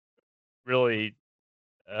really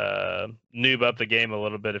noob up the game a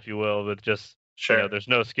little bit, if you will, with just, there's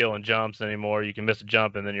no skill in jumps anymore. You can miss a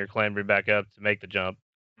jump and then you're clambering back up to make the jump.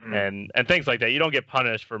 And things like that. You don't get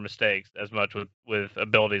punished for mistakes as much with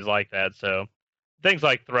abilities like that. So things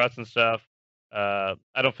like thrusts and stuff, I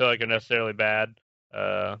don't feel like are necessarily bad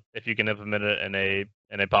if you can implement it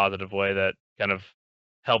in a positive way that kind of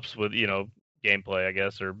helps with gameplay, I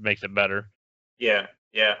guess, or makes it better. Yeah.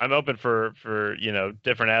 I'm open for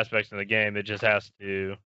different aspects in the game. It just has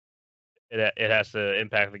to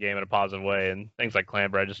impact the game in a positive way, and things like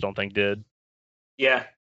Clamber I just don't think did. Yeah.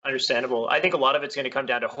 Understandable. I think a lot of it's going to come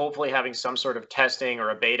down to hopefully having some sort of testing or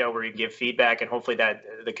a beta where you give feedback, and hopefully that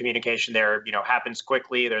the communication there, happens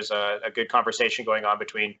quickly. There's a good conversation going on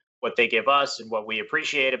between what they give us and what we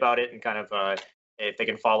appreciate about it, and kind of if they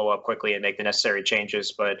can follow up quickly and make the necessary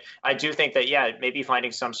changes. But I do think that, maybe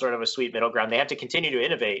finding some sort of a sweet middle ground. They have to continue to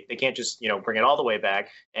innovate. They can't just, bring it all the way back.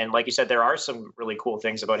 And like you said, there are some really cool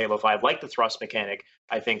things about Halo 5, like the thrust mechanic.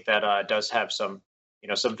 I think that does have some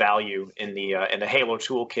value in the Halo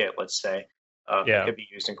toolkit, let's say. It could be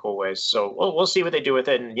used in cool ways. So we'll see what they do with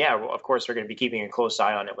it. And of course, we're going to be keeping a close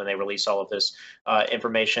eye on it when they release all of this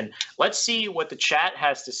information. Let's see what the chat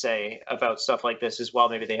has to say about stuff like this as well.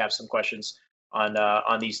 Maybe they have some questions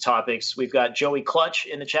on these topics. We've got Joey Clutch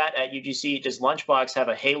in the chat at UGC. Does Lunchbox have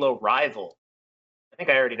a Halo rival? I think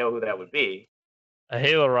I already know who that would be. A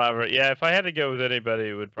Halo rival, yeah. If I had to go with anybody,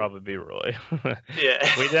 it would probably be Roy. Yeah,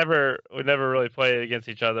 we never really played against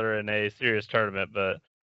each other in a serious tournament, but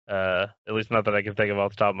at least not that I can think of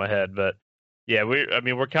off the top of my head. But yeah,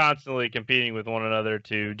 we're constantly competing with one another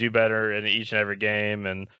to do better in each and every game,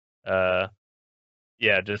 and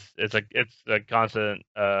just it's a constant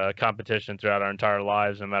competition throughout our entire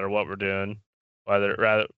lives, no matter what we're doing,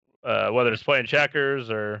 whether it's playing checkers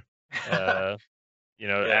or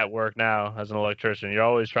at work now as an electrician. You're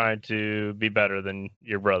always trying to be better than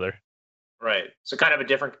your brother. Right. So kind of a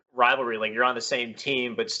different rivalry. Like you're on the same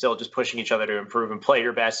team, but still just pushing each other to improve and play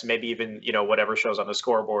your best. Maybe even, whatever shows on the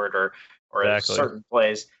scoreboard or exactly. Certain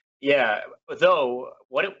plays. Yeah. Though,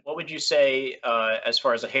 what would you say as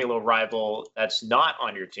far as a Halo rival that's not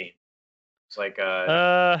on your team? It's like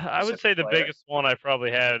I would say the biggest one I probably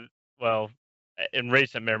had, in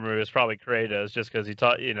recent memory, was probably Kratos, just because he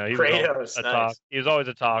taught, he was always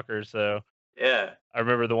a talker. So yeah, I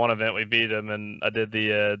remember the one event we beat him, and I did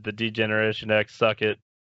the D-Generation X suck it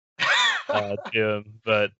to him.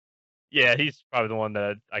 But yeah, he's probably the one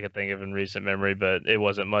that I could think of in recent memory. But it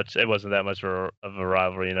wasn't that much of a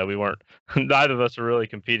rivalry. We weren't. Neither of us were really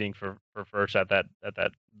competing for first at that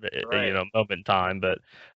moment in time. But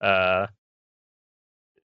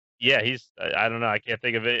yeah, I don't know. I can't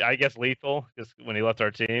think of it. I guess Lethal, just when he left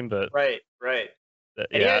our team. But right.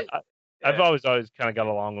 I've always kind of got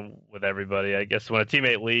along with everybody. I guess when a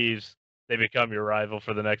teammate leaves, they become your rival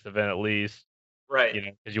for the next event at least. Right.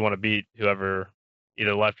 Because you want to beat whoever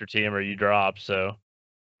either left your team or you drop. So,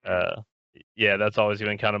 that's always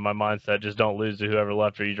been kind of my mindset. Just don't lose to whoever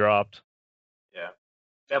left or you dropped. Yeah.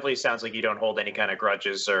 Definitely sounds like you don't hold any kind of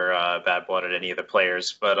grudges or bad blood at any of the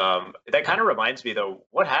players. But that kind of reminds me, though,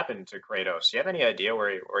 what happened to Kratos? Do you have any idea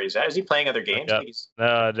where he's at? Is he playing other games?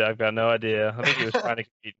 No, I've got no idea. I think he was trying to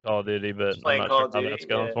compete in Call of Duty, but I'm not sure how that's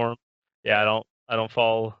going for him. yeah, I don't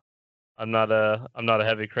fall. I'm not a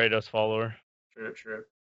heavy Kratos follower. True, true.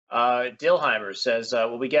 Dillheimer says,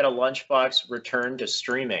 "Will we get a lunchbox return to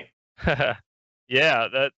streaming?" Yeah,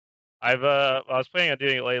 that I was planning on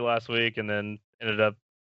doing it late last week, and then ended up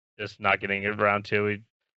just not getting around to.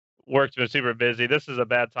 Work's been super busy. This is a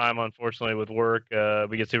bad time, unfortunately, with work.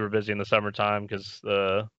 We get super busy in the summertime because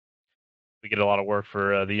we get a lot of work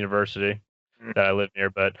for the university that I live near.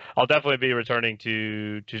 But I'll definitely be returning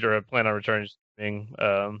or plan on returning to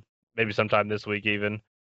streaming, maybe sometime this week even.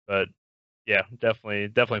 But yeah, definitely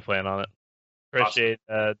plan on it. Appreciate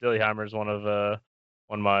Dillheimer is one of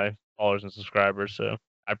my followers and subscribers, so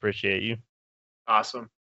I appreciate you. Awesome.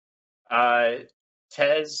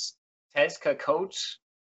 Tez Kakot,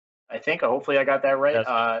 I think. Hopefully, I got that right.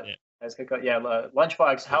 Tez Kakot, yeah.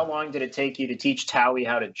 Lunchbox, how long did it take you to teach Towie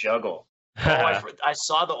how to juggle? Oh, I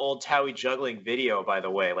saw the old Towie juggling video, by the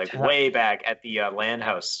way, like way back at the LAN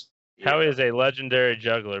house. Towie is a legendary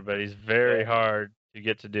juggler, but he's very hard to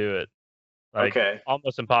get to do it. Like,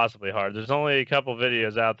 almost impossibly hard. There's only a couple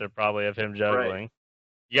videos out there probably of him juggling. Right.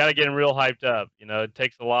 You got to get him real hyped up. You know, it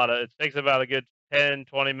takes about a good 10,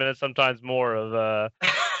 20 minutes, sometimes more of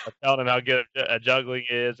telling him how good at juggling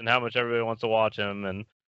he is and how much everybody wants to watch him. And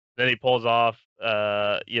then he pulls off,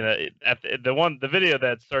 you know, the video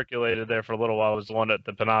that circulated there for a little while was the one at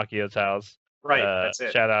the Pinocchio's house. Right, that's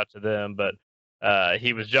it. Shout out to them. But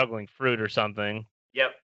he was juggling fruit or something.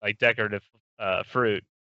 Yep. Like decorative fruit.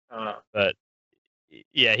 But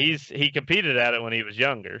yeah, he competed at it when he was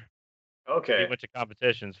younger. Okay. He went to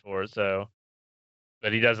competitions for it, so,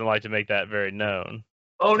 but he doesn't like to make that very known.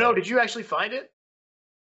 Oh no! Did you actually find it?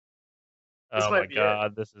 Oh my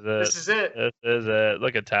God, this is it. This is it. This is it.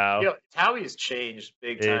 Look at Tao. You know, Towie has changed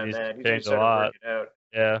big time, He's man. He's changed really a lot. started working out.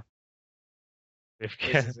 Yeah.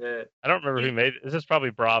 This is it. I don't remember who made it. This is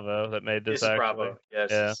probably Bravo that made this. This is actually. Bravo. Yes.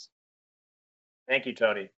 Yeah. Thank you,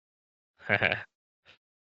 Tony.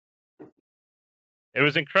 It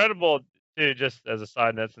was incredible too. Just as a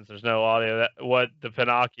side note, since there's no audio, that what the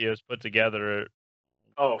Pinocchios put together.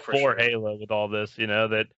 For sure. Halo with all this, you know,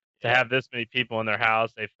 that to have this many people in their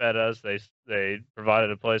house, they fed us, they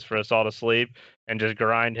provided a place for us all to sleep and just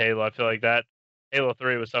grind Halo. I feel like that Halo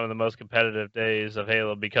 3 was some of the most competitive days of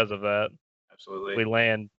Halo because of that. Absolutely. We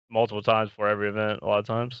land multiple times for every event, a lot of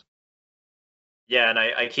times. Yeah, and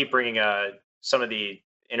I keep bringing some of the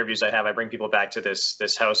interviews I have. I bring people back to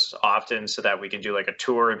this house often so that we can do like a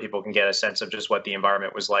tour and people can get a sense of just what the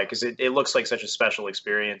environment was like, because it looks like such a special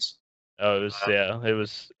experience. Oh, it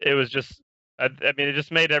was it was just. I mean, it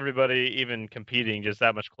just made everybody even competing just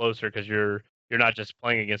that much closer because you're not just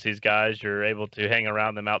playing against these guys. You're able to hang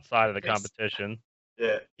around them outside of the competition.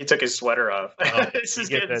 Yeah, he took his sweater off. This is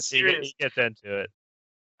getting serious. He gets into it.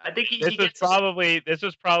 I think this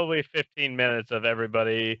was probably 15 minutes of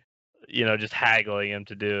everybody, you know, just haggling him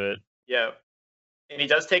to do it. Yeah. And he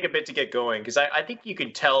does take a bit to get going because I think you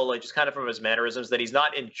can tell, like, just kind of from his mannerisms that he's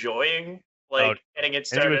not enjoying getting it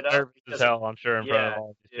started he was nervous up. as hell, I'm sure, in front of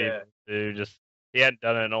all these people too. Just he hadn't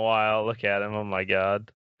done it in a while. Look at him. Oh my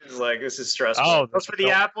God. He's like, this is stressful. Oh, goes for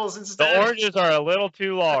the apples instead. The oranges are a little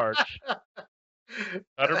too large.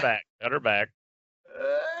 Cut her back. Cut her back.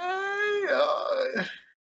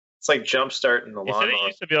 It's like jump starting the lawnmower. He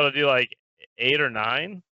used to be able to do like 8 or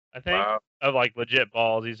 9, I think, of like legit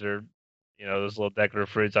balls. These are, you know, those little decorative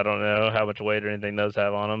fruits. I don't know how much weight or anything those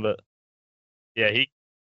have on them, but yeah,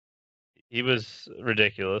 he was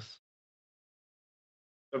ridiculous.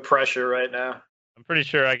 The pressure right now. I'm pretty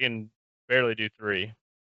sure I can barely do 3.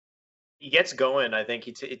 He gets going. I think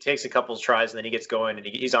it takes a couple of tries, and then he gets going, and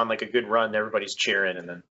he's on like a good run. Everybody's cheering, and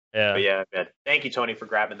then yeah. Thank you, Tony, for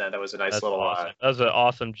grabbing that. That was a nice little. Awesome. That was an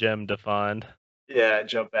awesome gem to find. Yeah,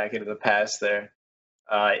 jump back into the past there.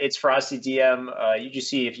 It's Frosty DM.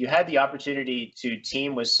 UGC, if you had the opportunity to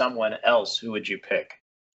team with someone else, who would you pick?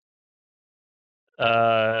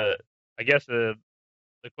 I guess the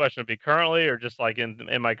question would be currently or just like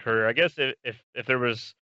in my career. I guess if there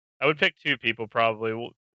was, I would pick 2 people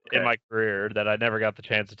probably in my career that I never got the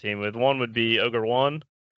chance to team with. One would be Ogre One.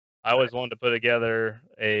 I always wanted to put together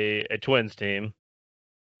a Twins team.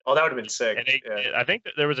 Oh, that would have been sick. And I think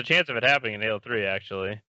that there was a chance of it happening in Halo 3,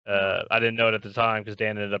 actually. I didn't know it at the time because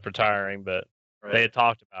Dan ended up retiring, but they had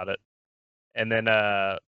talked about it. And then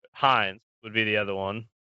Hines would be the other one.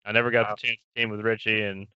 I never got the chance to team with Richie,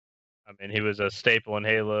 and I mean, he was a staple in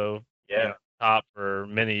Halo, top for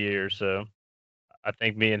many years. So I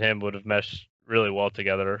think me and him would have meshed really well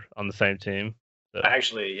together on the same team. So,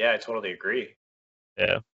 actually, I totally agree.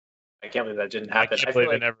 Yeah. I can't believe that didn't happen. I can't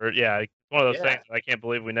believe it never. Yeah, it's one of those things. I can't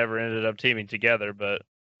believe we never ended up teaming together. But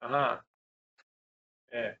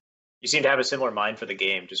yeah, You seem to have a similar mind for the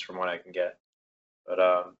game, just from what I can get. But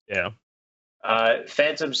yeah.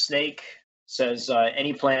 Phantom Snake says,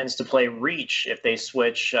 any plans to play Reach if they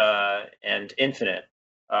switch and Infinite?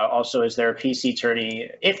 Also, is there a PC tourney?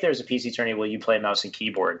 If there's a PC tourney, will you play mouse and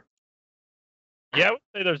keyboard? Yeah, I would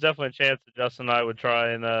say there's definitely a chance that Justin and I would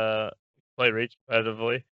try and play Reach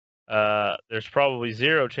competitively. There's probably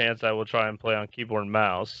zero chance I will try and play on keyboard and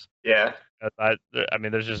mouse. Yeah. I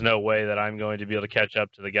mean, there's just no way that I'm going to be able to catch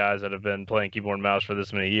up to the guys that have been playing keyboard and mouse for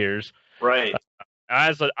this many years. Right.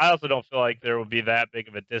 I also don't feel like there will be that big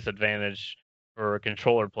of a disadvantage for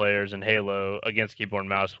controller players in Halo against keyboard and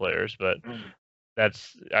mouse players, but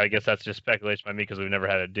I guess that's just speculation by me because we've never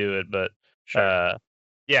had to do it. But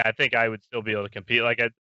yeah, I think I would still be able to compete. Like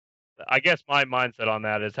I guess my mindset on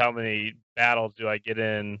that is how many battles do I get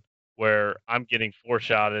in where I'm getting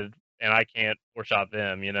four-shotted and I can't four-shot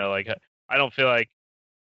them, you know, like I don't feel like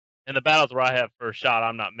in the battles where I have first shot,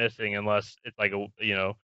 I'm not missing unless it's like a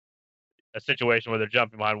situation where they're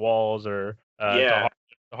jumping behind walls or it's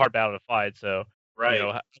a hard battle to fight. So right,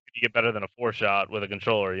 how can you get better than a four-shot with a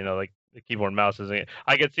controller? You know, like the keyboard and mouse isn't.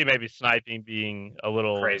 I could see maybe sniping being a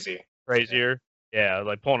little crazier. Yeah,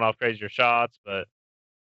 like pulling off crazier shots, but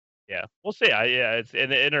yeah, we'll see. It's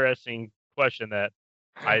an interesting question that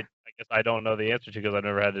I guess I don't know the answer to because I've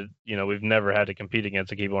never had to. We've never had to compete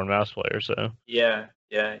against a keyboard and mouse player. So yeah,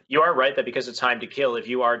 you are right that because of time to kill, if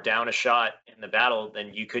you are down a shot in the battle,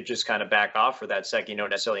 then you could just kind of back off for that second. You don't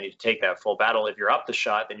necessarily need to take that full battle. If you're up the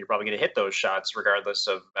shot, then you're probably going to hit those shots regardless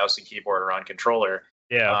of mouse and keyboard or on controller.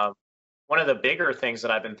 Yeah. One of the bigger things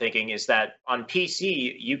that I've been thinking is that on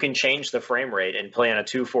PC, you can change the frame rate and play on a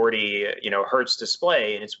 240, hertz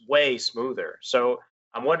display, and it's way smoother. So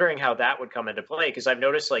I'm wondering how that would come into play because I've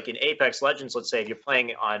noticed, like in Apex Legends, let's say if you're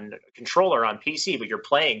playing on a controller on PC, but you're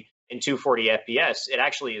playing in 240 FPS, it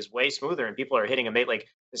actually is way smoother, and people are hitting a mate like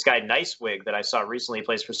this guy Nicewig that I saw recently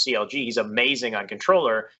plays for CLG. He's amazing on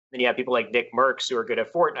controller. Then you have people like Nick Merckx who are good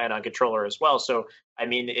at Fortnite on controller as well. So I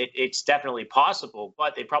mean, it's definitely possible,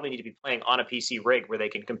 but they probably need to be playing on a PC rig where they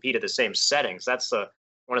can compete at the same settings. That's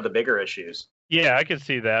one of the bigger issues. Yeah, I can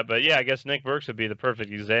see that, but yeah, I guess Nick Merckx would be the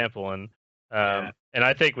perfect example, and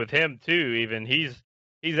I think with him too, even he's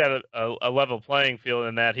at a level playing field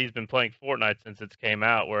in that he's been playing Fortnite since it's came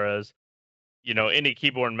out, whereas any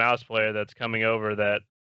keyboard and mouse player that's coming over that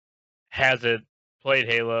hasn't played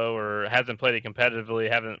Halo or hasn't played it competitively,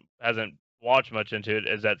 hasn't watched much into it,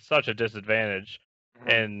 is at such a disadvantage,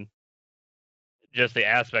 and just the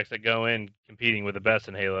aspects that go in competing with the best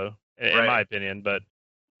in Halo, in my opinion. But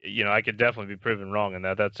I could definitely be proven wrong in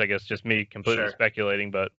that. That's, I guess, just me completely speculating,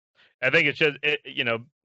 but I think it's just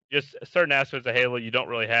just certain aspects of Halo you don't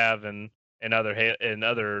really have in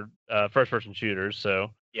other first-person shooters. So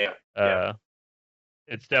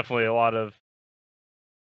it's definitely a lot of.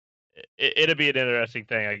 It'd be an interesting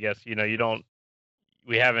thing, I guess.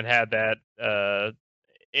 We haven't had that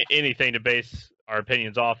anything to base our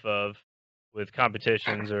opinions off of with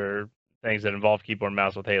competitions or things that involve keyboard and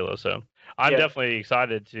mouse with Halo. So I'm definitely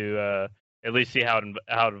excited to at least see how it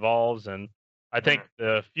evolves, and I think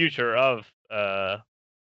the future of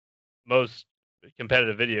most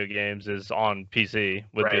competitive video games is on PC,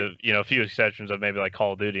 with the few exceptions of maybe like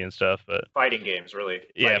Call of Duty and stuff. But fighting games, really.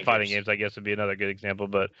 Fighting games, I guess, would be another good example.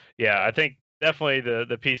 But yeah, I think definitely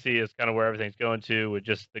the PC is kind of where everything's going to, with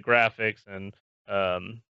just the graphics and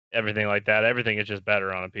everything like that. Everything is just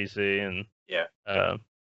better on a PC, and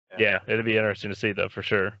it'd be interesting to see though, for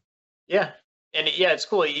sure. Yeah. And it's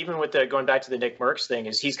cool. Even with going back to the Nick Merckx thing,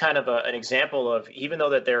 is he's kind of an example of, even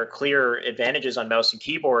though that there are clear advantages on mouse and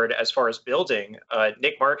keyboard as far as building,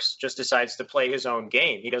 Nick Merckx just decides to play his own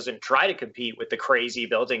game. He doesn't try to compete with the crazy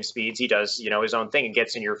building speeds. He does, his own thing and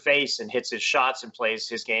gets in your face and hits his shots and plays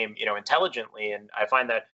his game, intelligently. And I find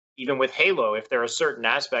that even with Halo, if there are certain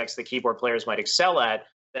aspects that keyboard players might excel at,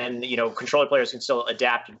 then, controller players can still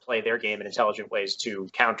adapt and play their game in intelligent ways to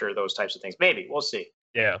counter those types of things. Maybe. We'll see.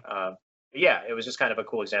 Yeah. Yeah, it was just kind of a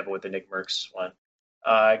cool example with the Nick Merckx one.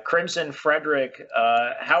 Crimson Frederick,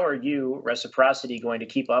 how are you, Reciprocity, going to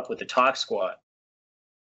keep up with the Talk Squad?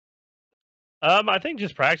 I think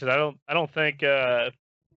just practice. I don't think they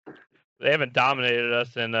haven't dominated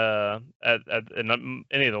us in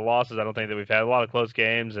any of the losses. I don't think that we've had a lot of close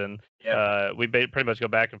games, and we pretty much go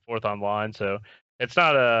back and forth online. So it's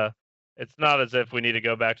not as if we need to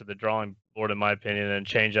go back to the drawing board, in my opinion, and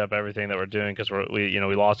change up everything that we're doing, because we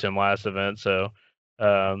lost him last event. So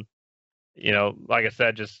like I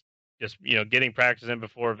said, just getting practice in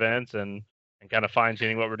before events and kind of fine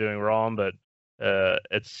tuning what we're doing wrong. But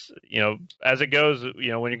it's as it goes,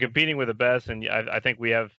 when you're competing with the best, and I think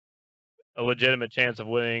we have a legitimate chance of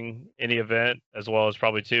winning any event, as well as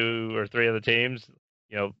probably 2 or 3 other teams,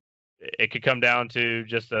 you know, it could come down to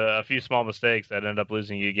just a few small mistakes that end up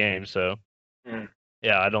losing you a game. So,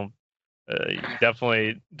 yeah, I don't. You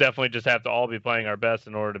definitely just have to all be playing our best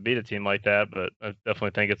in order to beat a team like that. But I definitely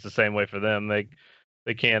think it's the same way for them. They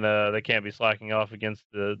can't be slacking off against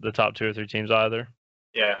the top 2 or 3 teams either.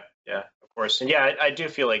 Yeah, of course. And yeah, I do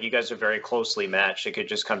feel like you guys are very closely matched. It could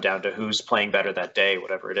just come down to who's playing better that day,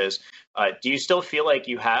 whatever it is. Do you still feel like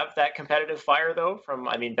you have that competitive fire though?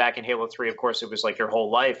 I mean, back in Halo 3, of course, it was like your whole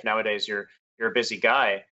life. Nowadays, you're a busy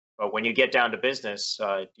guy. But when you get down to business,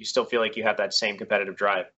 do you still feel like you have that same competitive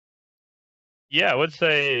drive? Yeah, I would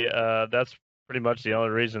say that's pretty much the only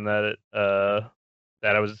reason that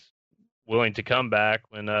that I was willing to come back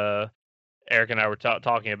when Eric and I were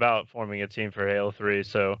talking about forming a team for Halo 3.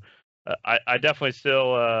 So I definitely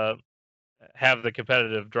still have the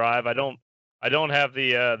competitive drive. I don't have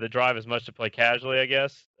the drive as much to play casually, I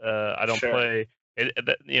guess. I don't play.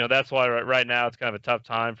 That's why right now it's kind of a tough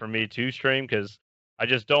time for me to stream, because I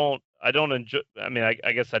don't enjoy. I mean,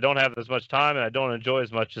 I guess I don't have as much time, and I don't enjoy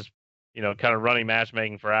as much as kind of running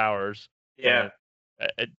matchmaking for hours. Yeah.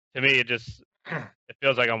 To me, it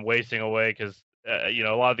feels like I'm wasting away, because a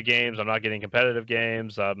lot of the games I'm not getting competitive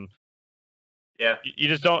games. Yeah. You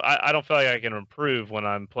just don't. I don't feel like I can improve when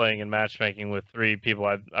I'm playing in matchmaking with 3 people.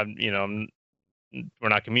 We're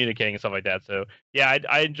not communicating and stuff like that. So yeah,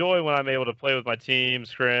 I enjoy when I'm able to play with my team,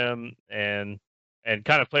 scrim, and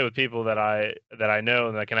kind of play with people that I know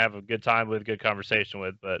and I can have a good time with, good conversation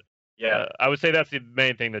with. But yeah, I would say that's the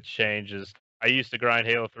main thing that's changed. Is I used to grind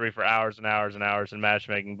Halo 3 for hours and hours and hours in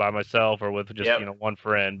matchmaking by myself or with just one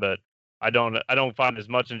friend. But I don't find as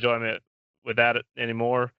much enjoyment with that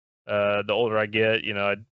anymore. The older I get,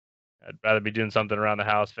 I'd rather be doing something around the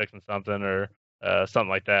house, fixing something or something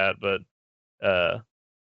like that. But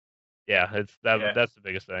yeah, that's the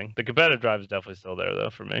biggest thing. The competitive drive is definitely still there though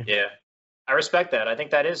for me. Yeah. I respect that. I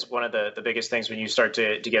think that is one of the biggest things when you start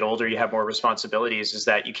to get older, you have more responsibilities, is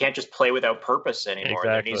that you can't just play without purpose anymore. Exactly.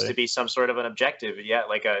 There needs to be some sort of an objective. Yeah,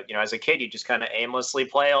 like as a kid, you just kind of aimlessly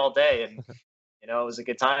play all day and it was a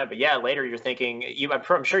good time. But yeah, later you're thinking,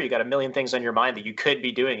 I'm sure you got a million things on your mind that you could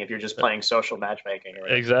be doing if you're just playing social matchmaking.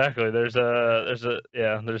 Exactly. There's always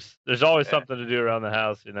something to do around the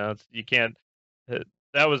house. You can't.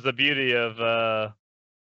 That was the beauty of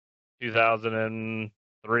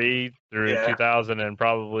 2003 through 2000 and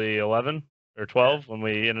probably 11 or 12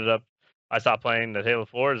 when I stopped playing the Halo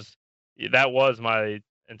 4s. That was my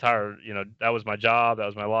entire, that was my job. That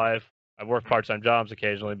was my life. I worked part-time jobs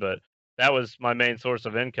occasionally, but that was my main source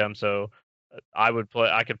of income. So I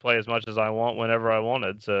could play as much as I want whenever I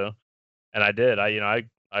wanted. So, and I did. I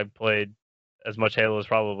played as much Halo as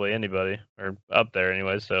probably anybody, or up there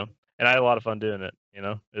anyway. So, and I had a lot of fun doing it.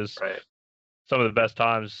 It was some of the best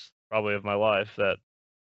times probably of my life, that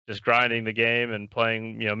just grinding the game and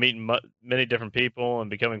playing, meeting many different people and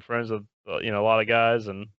becoming friends with, a lot of guys,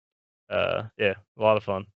 and yeah, a lot of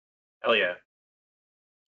fun. Hell yeah.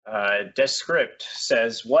 Descript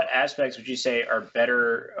says, what aspects would you say are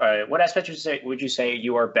better? What aspects would you say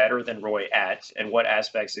you are better than Roy at, and what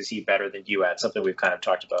aspects is he better than you at? Something we've kind of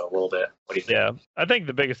talked about a little bit. What do you think? Yeah, I think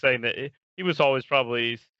the biggest thing that he was always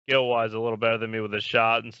probably skill-wise a little better than me with his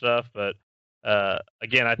shot and stuff. But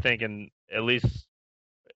again, I think in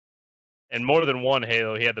more than one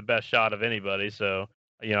Halo, he had the best shot of anybody. So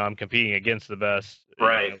I'm competing against the best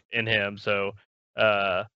in him. So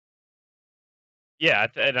yeah,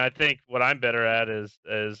 and I think what I'm better at is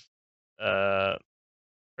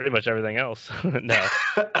pretty much everything else. No,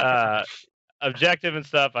 objective and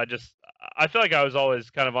stuff. I feel like I was always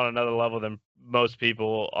kind of on another level than most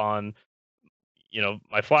people on,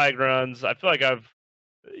 my flag runs. I feel like I've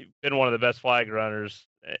been one of the best flag runners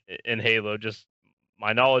in Halo. Just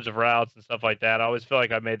my knowledge of routes and stuff like that. I always feel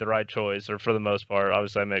like I made the right choice, or for the most part.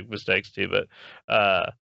 Obviously, I make mistakes too, but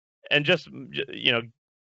and just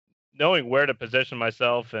knowing where to position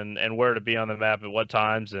myself and where to be on the map at what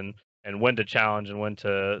times, and when to challenge and when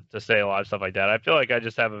to stay alive, stuff like that. I feel like I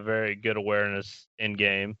just have a very good awareness in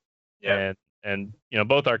game. Yeah. And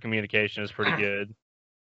both our communication is pretty good.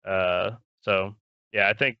 So yeah,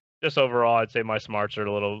 I think just overall, I'd say my smarts are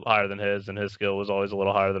a little higher than his, and his skill was always a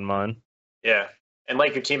little higher than mine. Yeah. And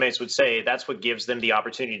like your teammates would say, that's what gives them the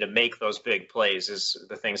opportunity to make those big plays, is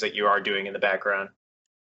the things that you are doing in the background.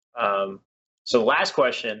 So last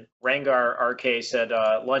question, Rangar RK said,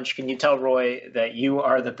 Lunch, can you tell Roy that you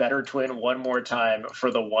are the better twin one more time for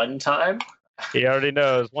the one time? He already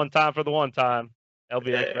knows. One time for the one time.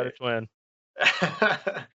 LBX better twin.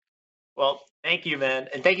 Well, Thank you, man.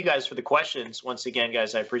 And thank you guys for the questions. Once again,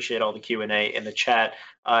 guys, I appreciate all the Q&A in the chat.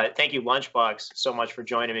 Thank you, Lunchbox, so much for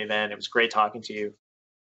joining me, man. It was great talking to you.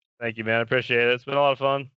 Thank you, man. I appreciate it. It's been a lot of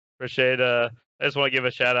fun. Appreciate I just want to give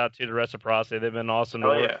a shout out to the Reciprocity. They've been awesome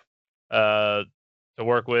to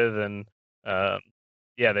work with, and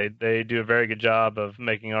yeah, they do a very good job of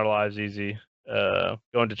making our lives easy,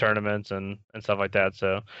 going to tournaments and stuff like that.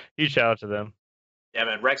 So huge shout out to them. Yeah,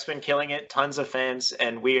 man, Rec's been killing it. Tons of fans,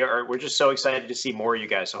 and we're just so excited to see more of you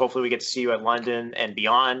guys. So hopefully we get to see you at London and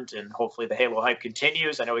beyond, and hopefully the Halo hype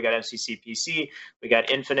continues. I know we got MCC PC, we got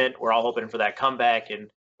Infinite. We're all hoping for that comeback, and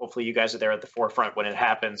hopefully you guys are there at the forefront when it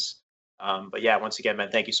happens. But yeah, once again, man,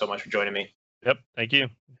 thank you so much for joining me. Yep, thank you.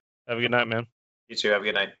 Have a good night, man. You too. Have a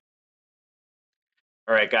good night.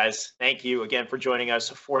 All right, guys. Thank you again for joining us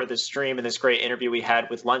for this stream and this great interview we had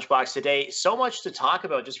with Lunchbox today. So much to talk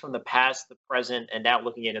about just from the past, the present, and now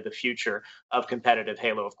looking into the future of competitive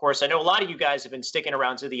Halo. Of course, I know a lot of you guys have been sticking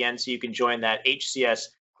around to the end, so you can join that HCS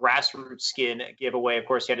Grassroots skin giveaway. Of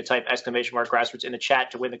course, you had to type !Grassroots in the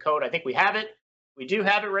chat to win the code. I think we have it. We do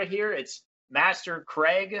have it right here. It's Master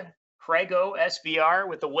Craigo SBR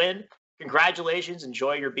with the win. Congratulations.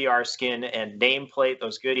 Enjoy your BR skin and nameplate,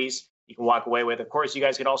 those goodies you can walk away with. Of course, you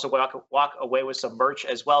guys can also walk away with some merch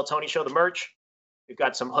as well. Tony, show the merch. We've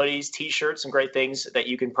got some hoodies, T-shirts, some great things that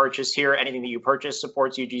you can purchase here. Anything that you purchase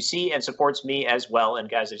supports UGC and supports me as well. And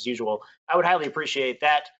guys, as usual, I would highly appreciate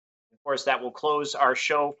that. Of course, that will close our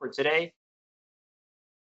show for today.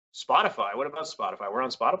 Spotify. What about Spotify? We're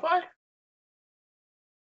on Spotify?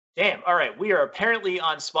 Damn. All right. We are apparently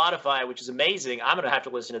on Spotify, which is amazing. I'm going to have to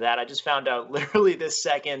listen to that. I just found out literally this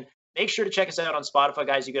second. Make sure to check us out on Spotify,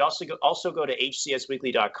 guys. You could also go to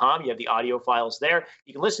hcsweekly.com. You have the audio files there.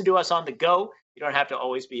 You can listen to us on the go. You don't have to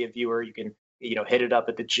always be a viewer. You can, hit it up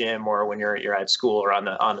at the gym or when you're at school or on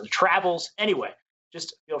the travels. Anyway,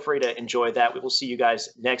 just feel free to enjoy that. We will see you guys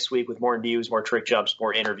next week with more news, more trick jumps,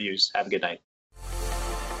 more interviews. Have a good night.